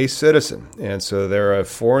a citizen, and so they're a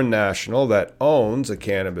foreign national that owns a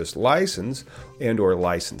cannabis license and or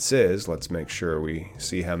licenses. Let's make sure we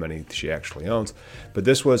see how many she actually owns. But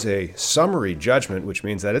this was a summary judgment, which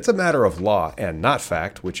means that it's a matter of law and not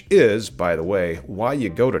fact, which is, by the way, why you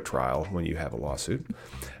go to trial when you have a lawsuit.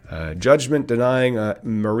 Judgment denying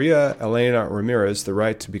Maria Elena Ramirez the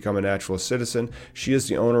right to become a natural citizen. She is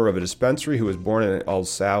the owner of a dispensary who was born in El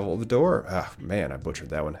Salvador. I butchered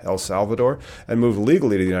that one. El Salvador, and moved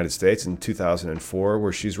legally to the United States in 2004,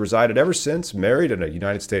 where she's resided ever since, married and a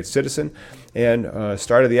United States citizen, and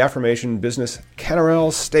started the affirmation business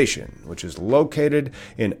Canarell Station, which is located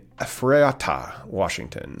in Ephrata,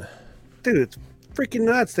 Washington. Dude, it's freaking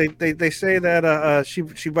nuts. They say that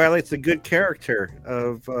she violates the good character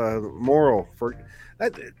of moral for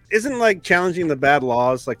that. Isn't challenging the bad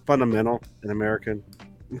laws fundamental in American?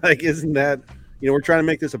 Isn't that we're trying to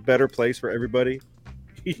make this a better place for everybody?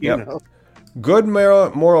 you know Good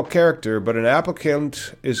moral character, but an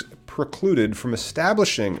applicant is precluded from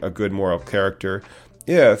establishing a good moral character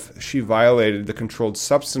if she violated the Controlled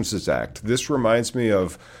Substances Act. This reminds me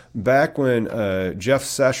of back when Jeff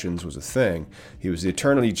Sessions was a thing. He was the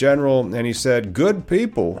Attorney General, and he said, good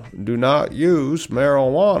people do not use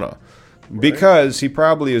marijuana. because he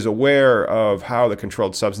probably is aware of how the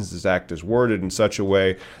Controlled Substances Act is worded in such a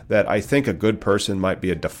way that I think a good person might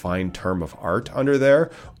be a defined term of art under there,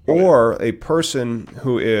 or a person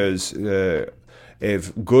who is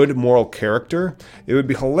of good moral character. It would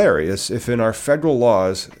be hilarious if in our federal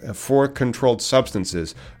laws for controlled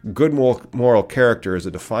substances, good moral character is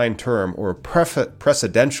a defined term or a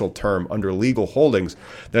precedential term under legal holdings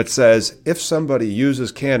that says if somebody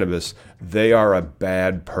uses cannabis, they are a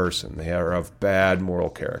bad person. They are of bad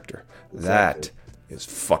moral character. Exactly. That is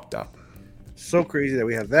fucked up. So crazy that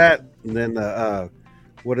we have that. And then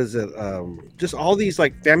what is it? Just all these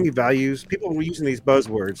like family values. People were using these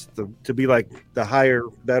buzzwords to be like the higher,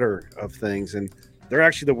 better of things, and they're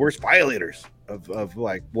actually the worst violators of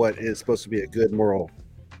like what is supposed to be a good moral.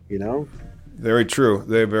 Very true.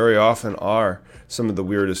 They very often are some of the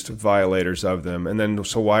weirdest violators of them. And then,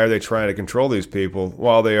 so why are they trying to control these people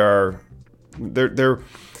while they're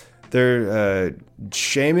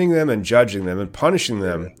shaming them and judging them and punishing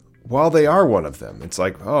them? While they are one of them. It's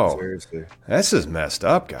like, oh, seriously, this is messed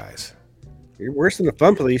up, guys. You're worse than the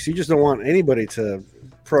fun police. You just don't want anybody to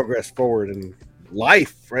progress forward in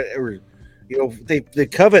life, right? Or, they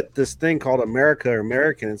covet this thing called America or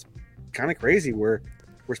American. It's kind of crazy where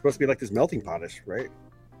we're supposed to be like this melting potish, right?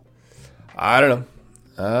 I don't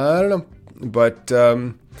know. But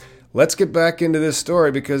let's get back into this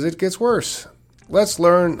story because it gets worse. Let's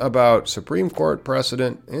learn about Supreme Court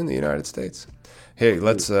precedent in the United States. Hey,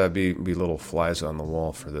 let's be little flies on the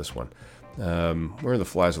wall for this one. Where are the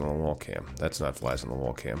flies on the wall cam? That's not flies on the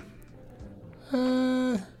wall cam.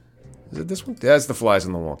 Is it this one? That's the flies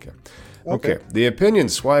on the wall cam. Okay. The opinion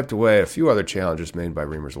swiped away a few other challenges made by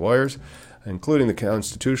Reamer's lawyers, including the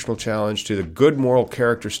constitutional challenge to the good moral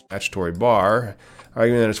character statutory bar,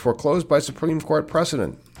 arguing that it's foreclosed by Supreme Court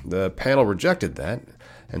precedent. The panel rejected that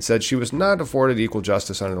and said she was not afforded equal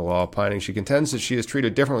justice under the law, opining she contends that she is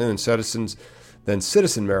treated differently than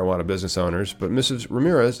citizen marijuana business owners, but Mrs.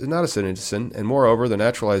 Ramirez is not a citizen, and moreover, the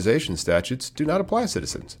naturalization statutes do not apply to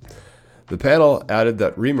citizens. The panel added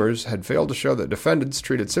that Reimers had failed to show that defendants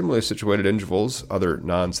treated similarly situated individuals, other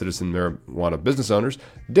non-citizen marijuana business owners,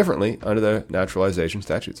 differently under the naturalization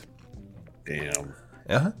statutes. Damn.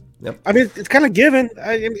 Uh-huh. Yep. I mean, it's kind of given.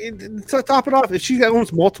 To top it off, if she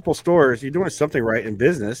owns multiple stores, you're doing something right in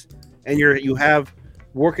business, and you have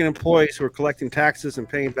working employees who are collecting taxes and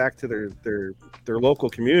paying back to their local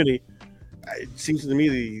community. It seems to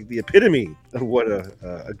me the epitome of what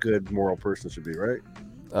a good moral person should be, right?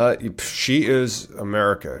 She is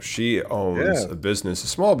America. She owns a business, a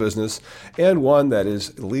small business, and one that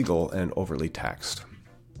is illegal and overly taxed.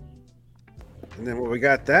 And then when we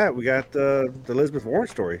got the Elizabeth Warren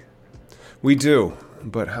story. We do.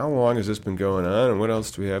 But how long has this been going on, and what else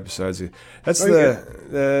do we have besides the... That's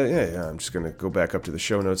I'm just going to go back up to the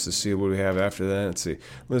show notes to see what we have after that. Let's see.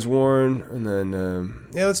 Liz Warren, and then...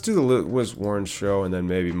 let's do the Liz Warren show, and then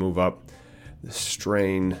maybe move up the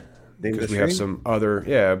strain, because we have some other...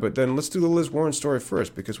 Yeah, but then let's do the Liz Warren story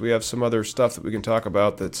first, because we have some other stuff that we can talk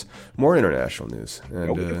about that's more international news,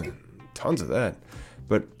 and tons of that.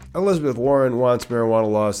 But Elizabeth Warren wants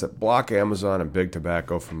marijuana laws that block Amazon and Big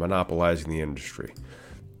Tobacco from monopolizing the industry.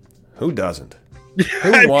 Who doesn't?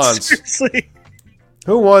 Who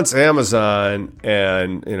wants Amazon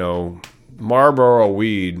and, Marlboro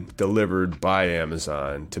weed delivered by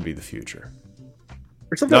Amazon to be the future?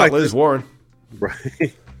 Or something Not like Liz Warren.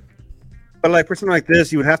 Right. But for something like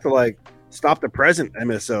this, you would have to stop the present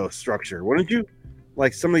MSO structure, wouldn't you?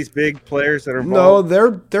 Like some of these big players that are involved.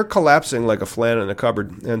 No, they're collapsing like a flan in a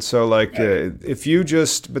cupboard. And so if you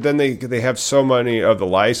just, but then they have so many of the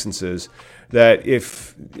licenses that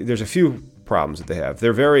if there's a few problems that they have.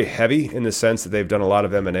 They're very heavy in the sense that they've done a lot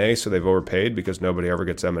of M&A, so they've overpaid because nobody ever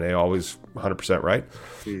gets M&A always 100% right.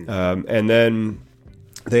 And then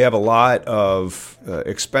they have a lot of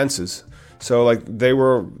expenses. So they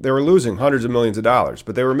were losing hundreds of millions of dollars,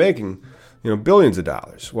 but they were making billions of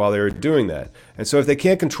dollars while they were doing that. And so if they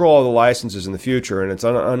can't control all the licenses in the future, and it's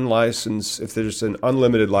unlicensed, if there's an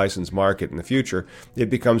unlimited license market in the future, it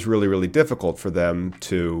becomes really, really difficult for them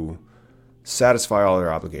to satisfy all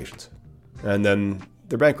their obligations. And then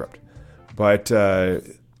they're bankrupt. But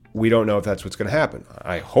we don't know if that's what's going to happen.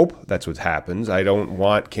 I hope that's what happens. I don't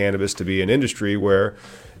want cannabis to be an industry where,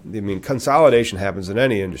 consolidation happens in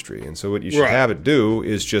any industry. And so what you should have it do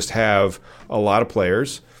is just have a lot of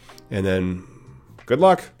players, and then good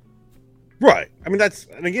luck. Right. That's,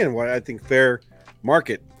 and again, why I think fair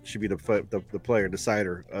market should be the player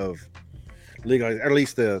decider of legal, at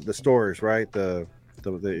least the stores, right? The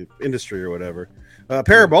industry or whatever.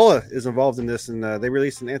 Parabola is involved in this, and they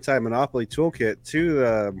released an anti-monopoly toolkit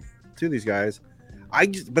to these guys.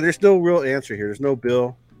 But there's no real answer here. There's no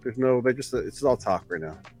bill. It's all talk right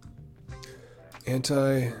now.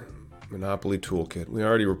 Anti-monopoly toolkit. We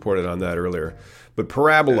already reported on that earlier. But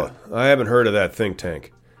Parabola, I haven't heard of that think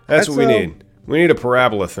tank. That's what we need. We need a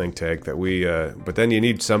Parabola think tank but then you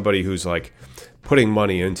need somebody who's like putting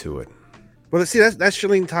money into it. Well, see, that's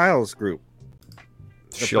Shilling Tiles group.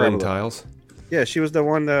 Shilling Tiles? Yeah, she was the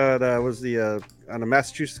one that was the on the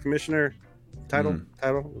Massachusetts commissioner title. Did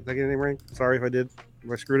I get any right? Sorry if I did.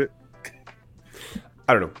 If I screwed it.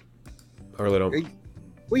 I don't know. I really don't.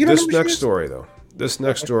 Well, you don't This next story, though. This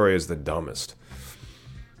next story is the dumbest.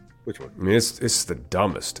 Which one? I mean, it's the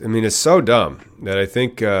dumbest. I mean, it's so dumb that I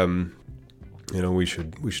think we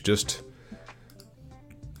should just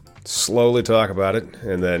slowly talk about it,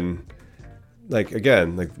 and then, like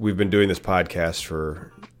we've been doing this podcast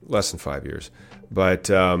for less than 5 years, but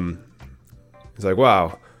it's like,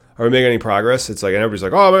 wow, are we making any progress? It's like, and everybody's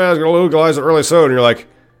like, oh man, it's gonna legalize it really soon, and you're like,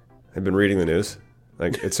 I've been reading the news.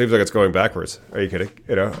 Like, it seems like it's going backwards. Are you kidding?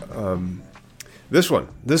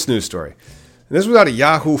 This news story. And this was out of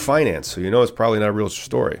Yahoo Finance, so you know it's probably not a real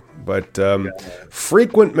story. But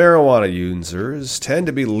frequent marijuana users tend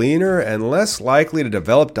to be leaner and less likely to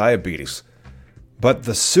develop diabetes. But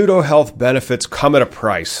the pseudo-health benefits come at a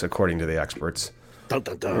price, according to the experts. Dun,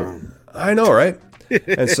 dun, dun. I know, right?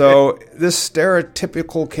 And so this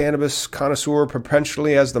stereotypical cannabis connoisseur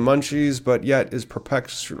potentially has the munchies, but yet is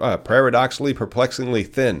paradoxically perplexingly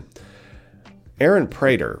thin. Aaron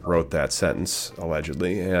Prater wrote that sentence,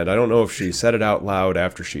 allegedly, and I don't know if she said it out loud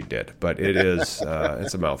after she did, but it is,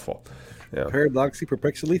 it's a mouthful. Yeah. Paradoxically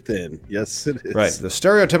perplexingly thin. Yes, it is. Right. The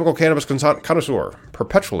stereotypical cannabis connoisseur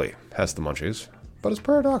perpetually has the munchies, but is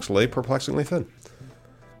paradoxically perplexingly thin.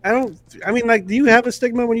 do you have a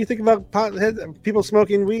stigma when you think about people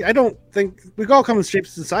smoking weed? I don't think we all come in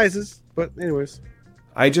shapes and sizes, but anyways.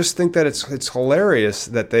 I just think that it's hilarious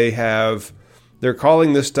that they're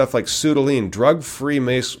calling this stuff like pseudolean. Drug-free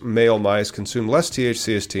male mice consumed less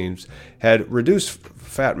THC as teens, had reduced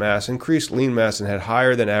fat mass, increased lean mass, and had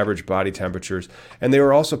higher than average body temperatures. And they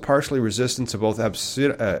were also partially resistant to both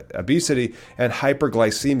obesity and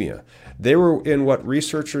hyperglycemia. They were in what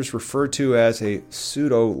researchers refer to as a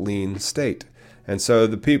pseudo-lean state. And so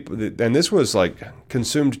the people, and this was like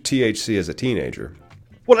consumed THC as a teenager.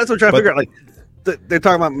 Well, that's what I'm trying to figure out. Like, they're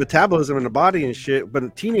talking about metabolism in the body and shit, but a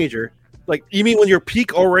teenager, like, you mean when you're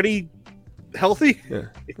peak already healthy? Yeah,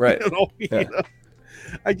 right. You know?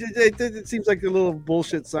 It seems like a little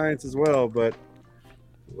bullshit science as well, but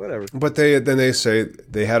whatever. But they say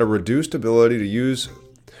they had a reduced ability to use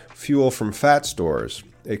fuel from fat stores,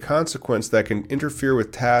 a consequence that can interfere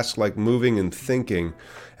with tasks like moving and thinking,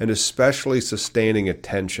 and especially sustaining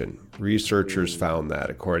attention. Researchers found that,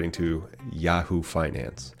 according to Yahoo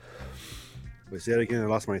Finance. Wait, say that again. I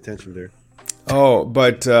lost my attention there. Oh,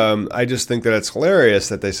 but I just think that it's hilarious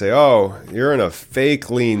that they say, oh, you're in a fake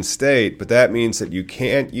lean state, but that means that you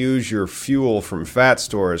can't use your fuel from fat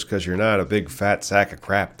stores because you're not a big fat sack of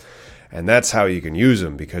crap. And that's how you can use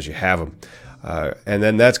them, because you have them. And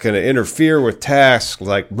then that's going to interfere with tasks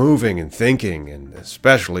like moving and thinking, and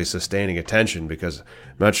especially sustaining attention, because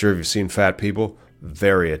I'm not sure if you've seen fat people,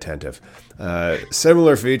 very attentive.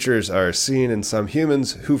 Similar features are seen in some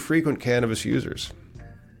humans who frequent cannabis users.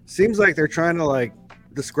 Seems like they're trying to like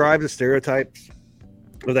describe the stereotypes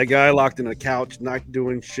of that guy locked in a couch, not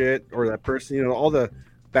doing shit, or that person, all the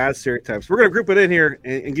bad stereotypes. We're going to group it in here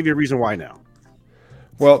and give you a reason why now.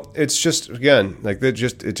 Well, it's just, again, like it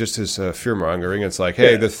just is fear mongering. It's like,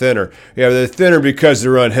 hey, they're thinner. Yeah, they're thinner because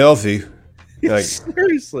they're unhealthy. Like,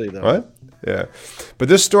 seriously, though. What? Yeah. But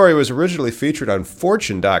this story was originally featured on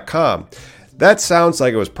Fortune.com. That sounds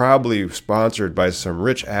like it was probably sponsored by some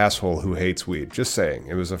rich asshole who hates weed. Just saying.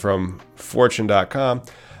 It was from Fortune.com.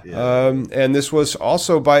 Yeah. And this was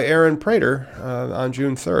also by Aaron Prater on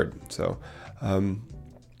June 3rd. So,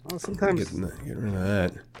 sometimes get rid of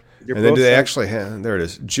that. And then do they actually have, there it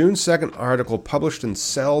is, June 2nd article published in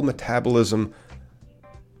Cell Metabolism.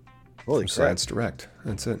 Holy crap. Science Direct.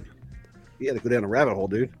 That's it. You got to go down a rabbit hole,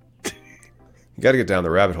 dude. You got to get down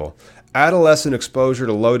the rabbit hole. Adolescent exposure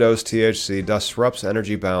to low-dose THC disrupts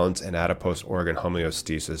energy balance and adipose organ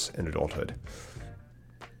homeostasis in adulthood.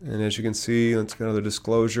 And as you can see, let's go to the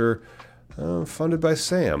disclosure. Funded by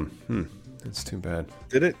Sam. That's too bad.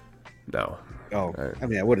 Did it? No. Oh, I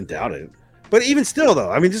mean, I wouldn't doubt it. But even still,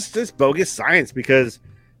 though, I mean, just bogus science, because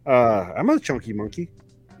I'm a chunky monkey.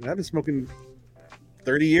 I've been smoking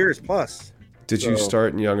 30 years plus. Did you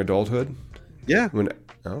start in young adulthood? Yeah.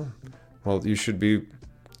 Well, you should be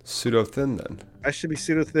pseudo-thin then. I should be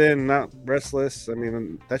pseudo-thin, not restless. I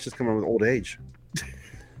mean, that's just coming with old age.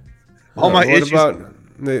 What about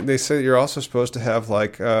They say you're also supposed to have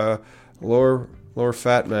like lower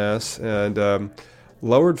fat mass and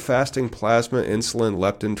lowered fasting plasma, insulin,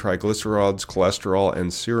 leptin, triglycerides, cholesterol,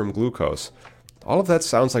 and serum glucose. All of that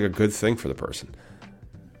sounds like a good thing for the person.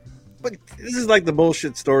 But this is like the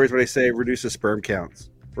bullshit stories where they say reduces sperm counts,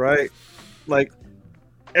 right? Like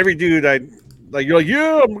every dude you're like,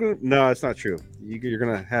 yeah, I'm gonna. No, it's not true. You're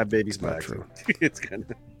gonna have babies. It's not true. It's gonna.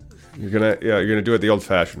 You're gonna do it the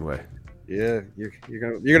old-fashioned way. Yeah, you're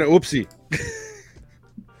gonna oopsie.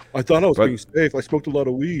 I thought I was being safe. I smoked a lot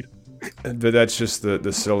of weed. But that's just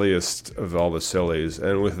the silliest of all the sillies.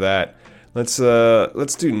 And with that, let's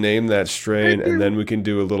do name that strain, and then we can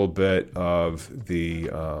do a little bit of the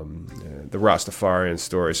Rastafarian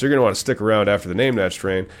story. So you're gonna want to stick around after the name that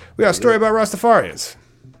strain. We got a story about Rastafarians.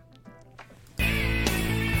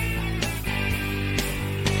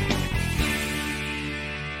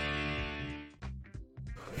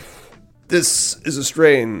 This is a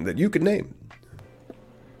strain that you can name.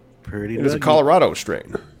 Pretty. It is a Colorado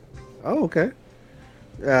strain. Oh, okay.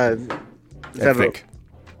 I think.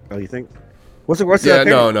 Oh, you think? What's the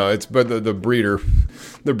No. It's but the breeder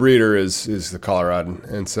is the Coloradan,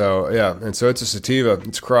 and so it's a sativa.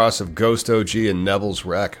 It's a cross of Ghost OG and Neville's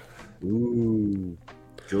Wreck. Ooh,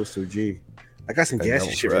 Ghost OG. I got some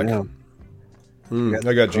gassy shit right now.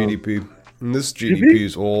 I got GDP. And this GDP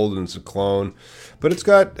is old and it's a clone, but it's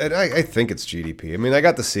got. And I think it's GDP. I mean, I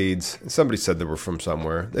got the seeds. Somebody said they were from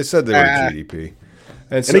somewhere. They said they were GDP,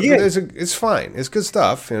 and so again, it's fine. It's good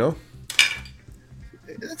stuff, you know.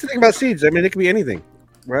 That's the thing about seeds. I mean, it can be anything,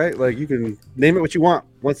 right? Like you can name it what you want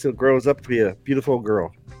once it grows up to be a beautiful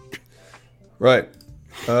girl. Right.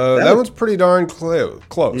 That one's pretty darn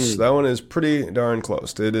close. That one is pretty darn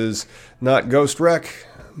close. It is not Ghost Wreck,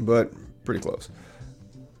 but pretty close.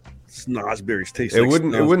 Snozzberries taste. It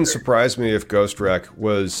wouldn't surprise me if Ghost Wreck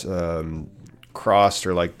was crossed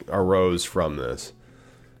or like arose from this,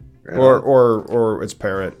 right, or its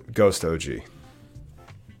parent Ghost OG.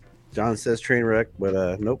 John says train wreck,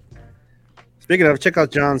 but nope. Speaking of, check out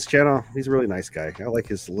John's channel. He's a really nice guy. I like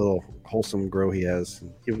his little wholesome grow he has.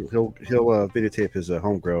 He'll videotape his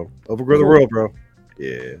home grow. Overgrow the world, bro.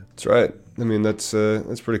 Yeah, that's right. I mean, that's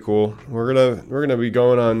pretty cool. We're gonna be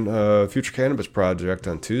going on Future Cannabis Project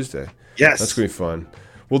on Tuesday. Yes, that's gonna be fun.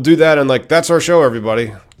 We'll do that, and that's our show,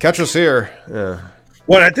 everybody. Catch us here. Yeah.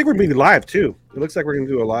 Well, I think we're being live too. It looks like we're gonna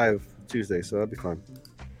do a live Tuesday, so that'd be fun.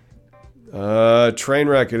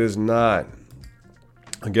 Trainwreck, it is not.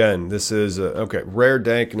 Again, this is okay. Rare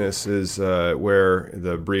Dankness is where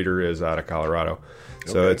the breeder is out of Colorado.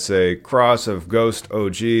 So it's a cross of Ghost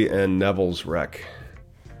OG and Neville's Wreck.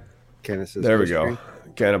 There we go.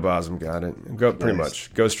 Cannabism got it. Pretty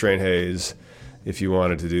much. Ghost Train Haze, if you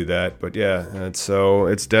wanted to do that. But yeah,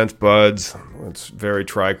 it's dense buds. It's very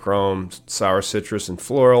trichrome, sour citrus and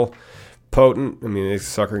floral. Potent. I mean, this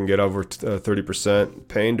sucker can get over 30%.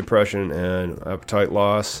 Pain, depression, and appetite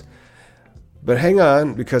loss. But hang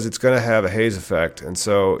on, because it's going to have a haze effect. And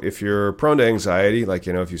so if you're prone to anxiety, like,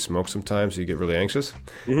 if you smoke sometimes, you get really anxious,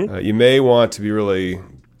 you may want to be really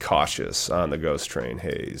cautious on the Ghost Train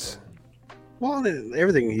Haze. Well,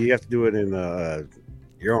 everything, you have to do it in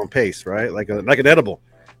your own pace, right? Like an edible.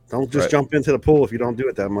 Don't just jump into the pool if you don't do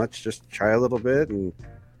it that much. Just try a little bit and,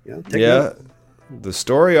 take it. The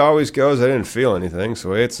story always goes, I didn't feel anything,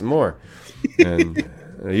 so I ate some more. And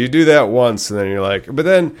you do that once, and then you're like, but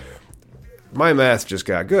then my math just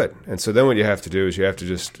got good. And so then what you have to do is you have to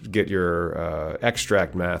just get your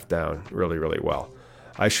extract math down really, really well.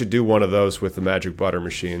 I should do one of those with the Magic Butter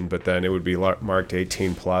machine, but then it would be marked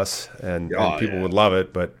 18 plus, and people would love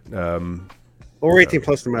it. But or 18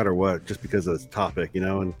 plus no matter what, just because of the topic,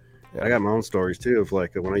 And I got my own stories too of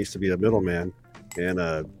like when I used to be a middleman,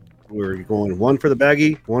 and we were going one for the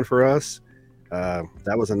baggie, one for us.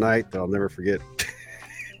 That was a night that I'll never forget.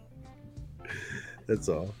 That's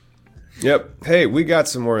all. Yep. Hey, we got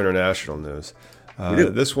some more international news.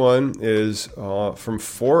 This one is from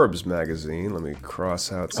Forbes magazine. Let me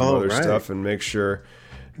cross out some other stuff and make sure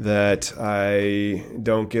that I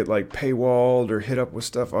don't get paywalled or hit up with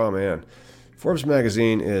stuff. Oh man, Forbes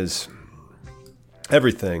magazine is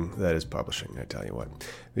everything that is publishing. I tell you what,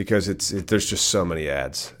 because there's just so many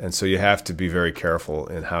ads, and so you have to be very careful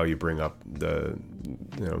in how you bring up the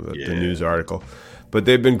news article. But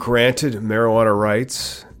they've been granted marijuana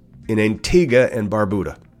rights in Antigua and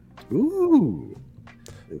Barbuda. Ooh.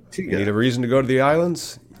 You need a reason to go to the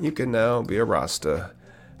islands? You can now be a Rasta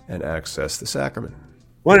and access the sacrament.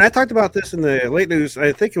 Well, and I talked about this in the late news.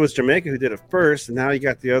 I think it was Jamaica who did it first, and now you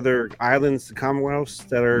got the other islands, the Commonwealths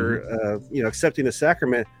that are, accepting the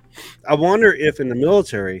sacrament. I wonder if in the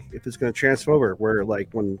military, if it's going to transfer over, where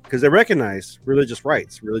because they recognize religious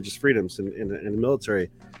rights, religious freedoms in the military.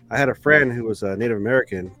 I had a friend who was a Native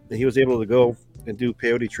American, and he was able to go and do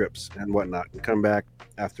peyote trips and whatnot, and come back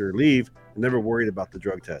after leave, and never worried about the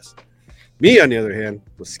drug test. Me, on the other hand,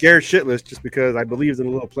 was scared shitless just because I believed in a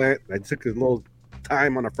little plant. I took a little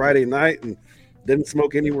time on a Friday night and didn't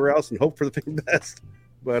smoke anywhere else and hope for the best.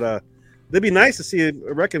 But it'd be nice to see it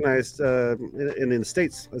recognized in the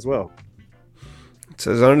States as well. It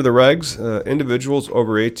says under the regs, individuals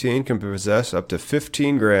over 18 can possess up to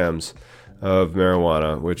 15 grams of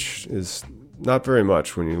marijuana, which is not very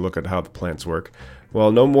much when you look at how the plants work.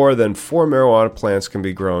 While no more than 4 marijuana plants can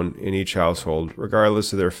be grown in each household,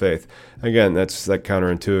 regardless of their faith. Again, that's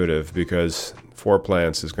counterintuitive because 4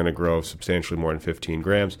 plants is going to grow substantially more than 15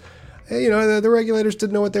 grams. Hey, the regulators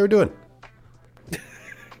didn't know what they were doing.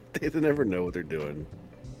 They never know what they're doing.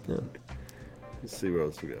 Yeah. Let's see what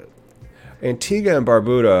else we got. Antigua and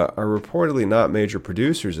Barbuda are reportedly not major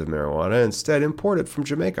producers of marijuana, instead imported from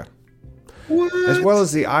Jamaica. What? As well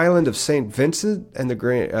as the island of St. Vincent and the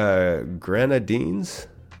Grenadines.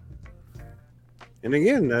 And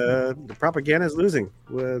again, the propaganda is losing.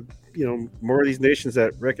 More of these nations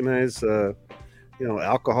that recognize,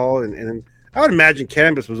 alcohol. And I would imagine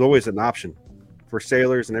cannabis was always an option for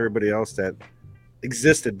sailors and everybody else that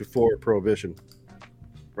existed before Prohibition.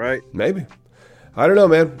 Right? Maybe. I don't know,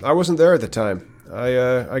 man. I wasn't there at the time.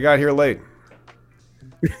 I got here late.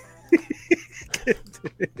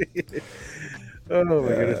 Oh my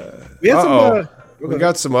goodness! We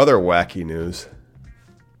got some other wacky news.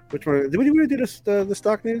 Which one? Did we do the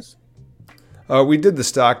stock news? We did the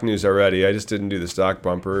stock news already. I just didn't do the stock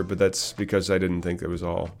bumper, but that's because I didn't think it was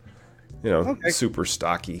all, super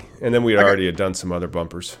stocky. And then we already had done some other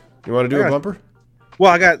bumpers. You want to do a bumper?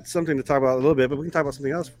 Well, I got something to talk about a little bit, but we can talk about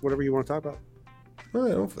something else. Whatever you want to talk about.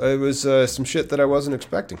 It was some shit that I wasn't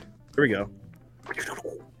expecting. Here we go.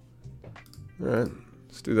 All right,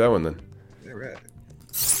 let's do that one then. All right.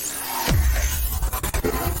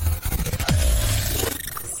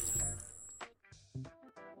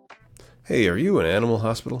 Hey, are you an animal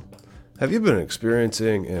hospital? Have you been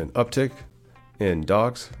experiencing an uptick in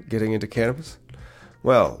dogs getting into cannabis?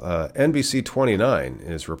 Well, NBC 29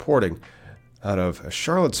 is reporting out of a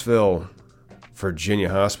Charlottesville, Virginia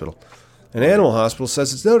hospital. An animal hospital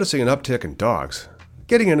says it's noticing an uptick in dogs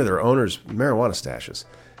getting into their owners' marijuana stashes.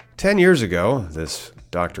 10 years ago, this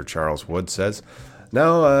Dr. Charles Wood says,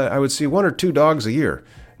 now I would see 1 or 2 dogs a year.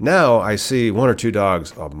 Now I see 1 or 2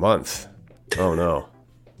 dogs a month. Oh no.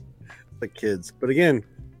 Like kids. But again,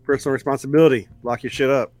 personal responsibility. Lock your shit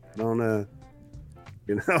up. Don't, I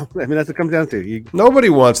mean, that's what it comes down to. Nobody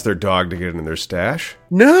wants their dog to get in their stash.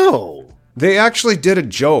 No. They actually did a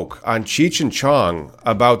joke on Cheech and Chong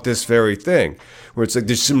about this very thing, where it's like,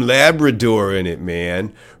 there's some Labrador in it,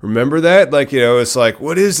 man. Remember that? It's like,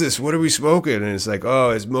 what is this? What are we smoking? And it's like,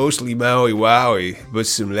 oh, it's mostly Maui Wowie, but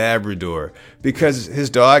some Labrador. Because his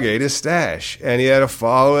dog ate his stash, and he had to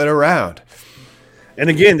follow it around. And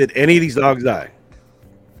again, did any of these dogs die?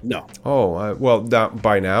 No. Oh, well,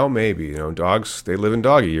 by now, maybe. Dogs, they live in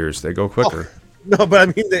doggy years. They go quicker. Oh. No, but I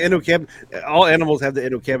mean the endocannabinoid. All animals have the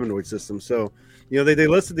endocannabinoid system. So, they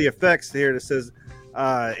listed the effects here that says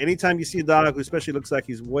anytime you see a dog who especially looks like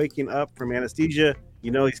he's waking up from anesthesia,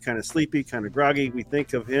 he's kind of sleepy, kind of groggy. We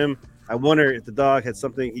think of him. I wonder if the dog had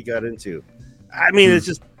something he got into. I mean, it's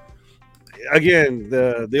just, again,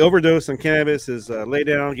 the overdose on cannabis is lay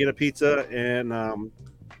down, get a pizza, and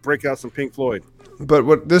break out some Pink Floyd.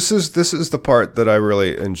 But this is the part that I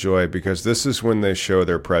really enjoy, because this is when they show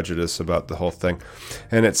their prejudice about the whole thing.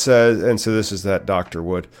 And it says, and so this is that Dr.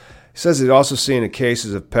 Wood. He says he'd also seen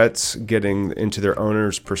cases of pets getting into their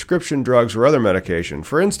owner's prescription drugs or other medication.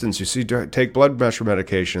 For instance, you see take blood pressure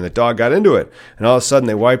medication. The dog got into it, and all of a sudden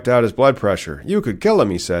they wiped out his blood pressure. You could kill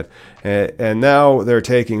him, he said. And now they're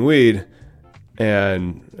taking weed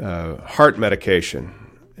and heart medication,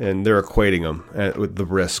 and they're equating them with the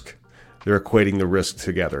risk. They're equating the risk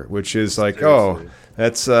together, which is like, seriously.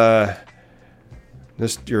 That's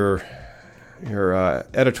just your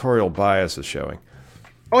editorial bias is showing.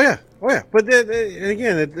 Oh yeah. But then,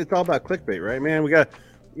 again, it's all about clickbait, right, man? We got,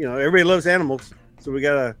 everybody loves animals, so we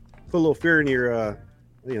gotta put a little fear in your,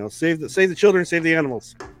 save the children, save the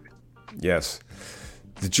animals. Yes.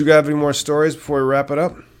 Did you have any more stories before we wrap it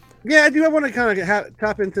up? Yeah, I do. I want to kind of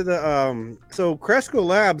tap into the so Cresco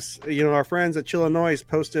Labs. Our friends at Chillinois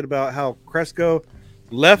posted about how Cresco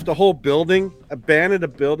left a whole building, abandoned a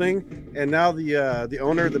building, and now the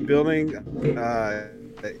owner of the building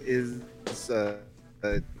is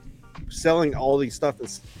selling all these stuff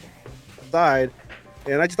inside.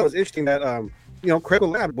 And I just thought it was interesting that Critical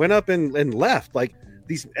Lab went up and left. Like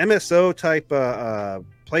these MSO type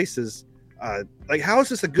places. Like, how is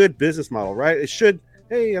this a good business model, right? It should.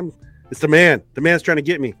 Hey, it's the man. The man's trying to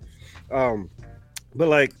get me. But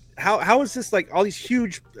like, how is this like all these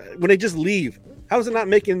huge when they just leave? How is it not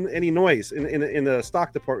making any noise in the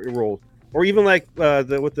stock department world, or even like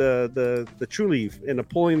with the True Leaf and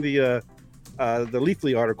pulling the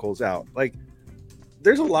Leafly articles out? Like,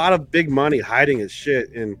 there's a lot of big money hiding its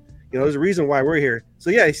shit, and there's a reason why we're here. So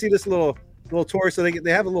yeah, you see this little tour. So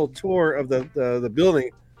they have a little tour of the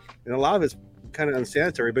building, and a lot of it's kind of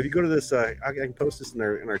unsanitary. But if you go to this, I can post this in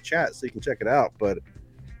our chat so you can check it out. But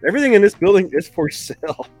everything in this building is for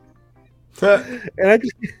sale, and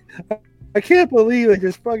I can't believe they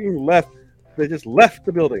just fucking left. They just left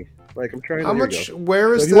the building. Like, I'm trying. How much?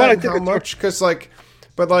 Where is that? How much? Because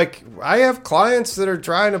but I have clients that are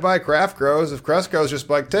trying to buy craft grows. If Cresco's just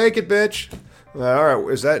like, take it, bitch. All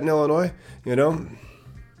right, is that in Illinois?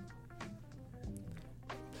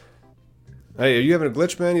 Hey, are you having a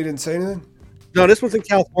glitch, man? You didn't say anything. No, this one's in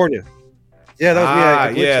California. Yeah, that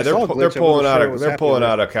was me. Yeah, they're pulling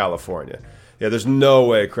out of California. Yeah, there's no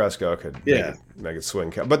way Cresco could make it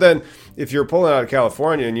swing. But then, if you're pulling out of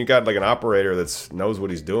California and you got like an operator that knows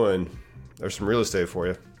what he's doing, there's some real estate for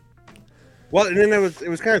you. Well, and then it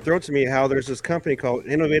was kind of thrown to me how there's this company called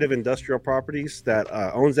Innovative Industrial Properties that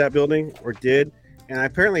owns that building or did, and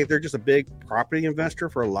apparently they're just a big property investor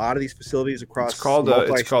for a lot of these facilities across. It's called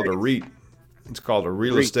a REIT. It's called a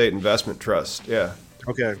Real Estate Investment Trust. Yeah.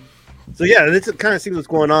 Okay. So yeah, it kind of seems what's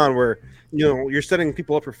going on where you're setting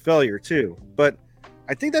people up for failure too. But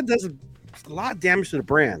I think that does a lot of damage to the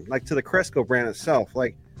brand, like to the Cresco brand itself.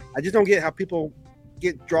 Like, I just don't get how people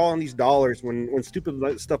get drawing these dollars when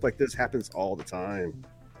stupid stuff like this happens all the time.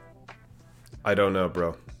 I don't know,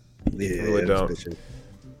 bro. Yeah, I really don't.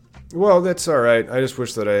 Well, that's all right. I just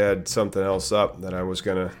wish that I had something else up that I was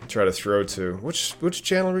gonna try to throw to. Which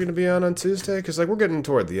channel are we gonna be on Tuesday? Because we're getting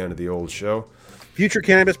toward the end of the old show. Future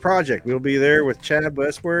Cannabis Project. We'll be there with Chad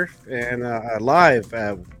Westworth and live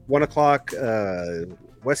at 1 o'clock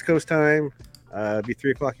West Coast time. It'll be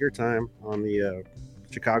 3 o'clock your time on the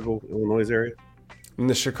Chicago, Illinois area. In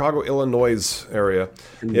the Chicago, Illinois area.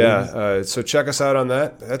 Mm-hmm. Yeah, so check us out on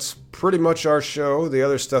that. That's pretty much our show. The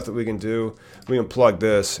other stuff that we can do, we can plug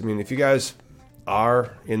this. I mean, if you guys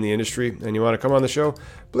are in the industry and you want to come on the show,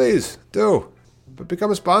 please do. But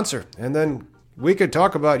become a sponsor, and then we could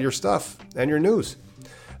talk about your stuff and your news.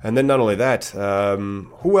 And then not only that,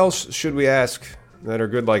 who else should we ask that are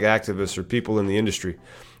good like activists or people in the industry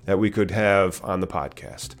that we could have on the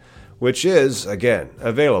podcast, which is, again,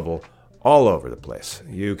 available all over the place.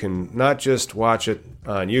 You can not just watch it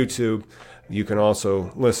on YouTube, you can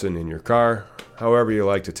also listen in your car, however you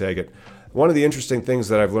like to take it. One of the interesting things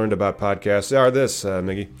that I've learned about podcasts are this,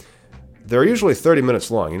 Miggy. They're usually 30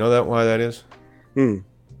 minutes long. You know why that is?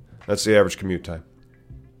 That's the average commute time.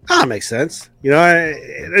 Makes sense.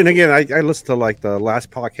 And again, I listen to like the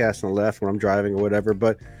last podcast on the left when I'm driving or whatever.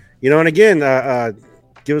 But and again,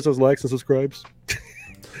 give us those likes and subscribes.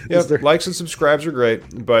 Yeah, likes and subscribes are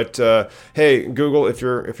great. But hey, Google, if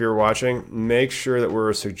you're watching, make sure that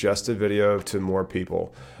we're a suggested video to more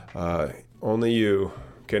people. Only you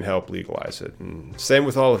can help legalize it. And same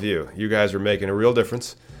with all of you. You guys are making a real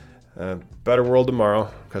difference. Better world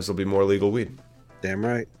tomorrow because there'll be more legal weed. Damn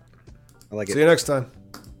right. I like it. See you next time.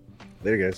 Later, guys.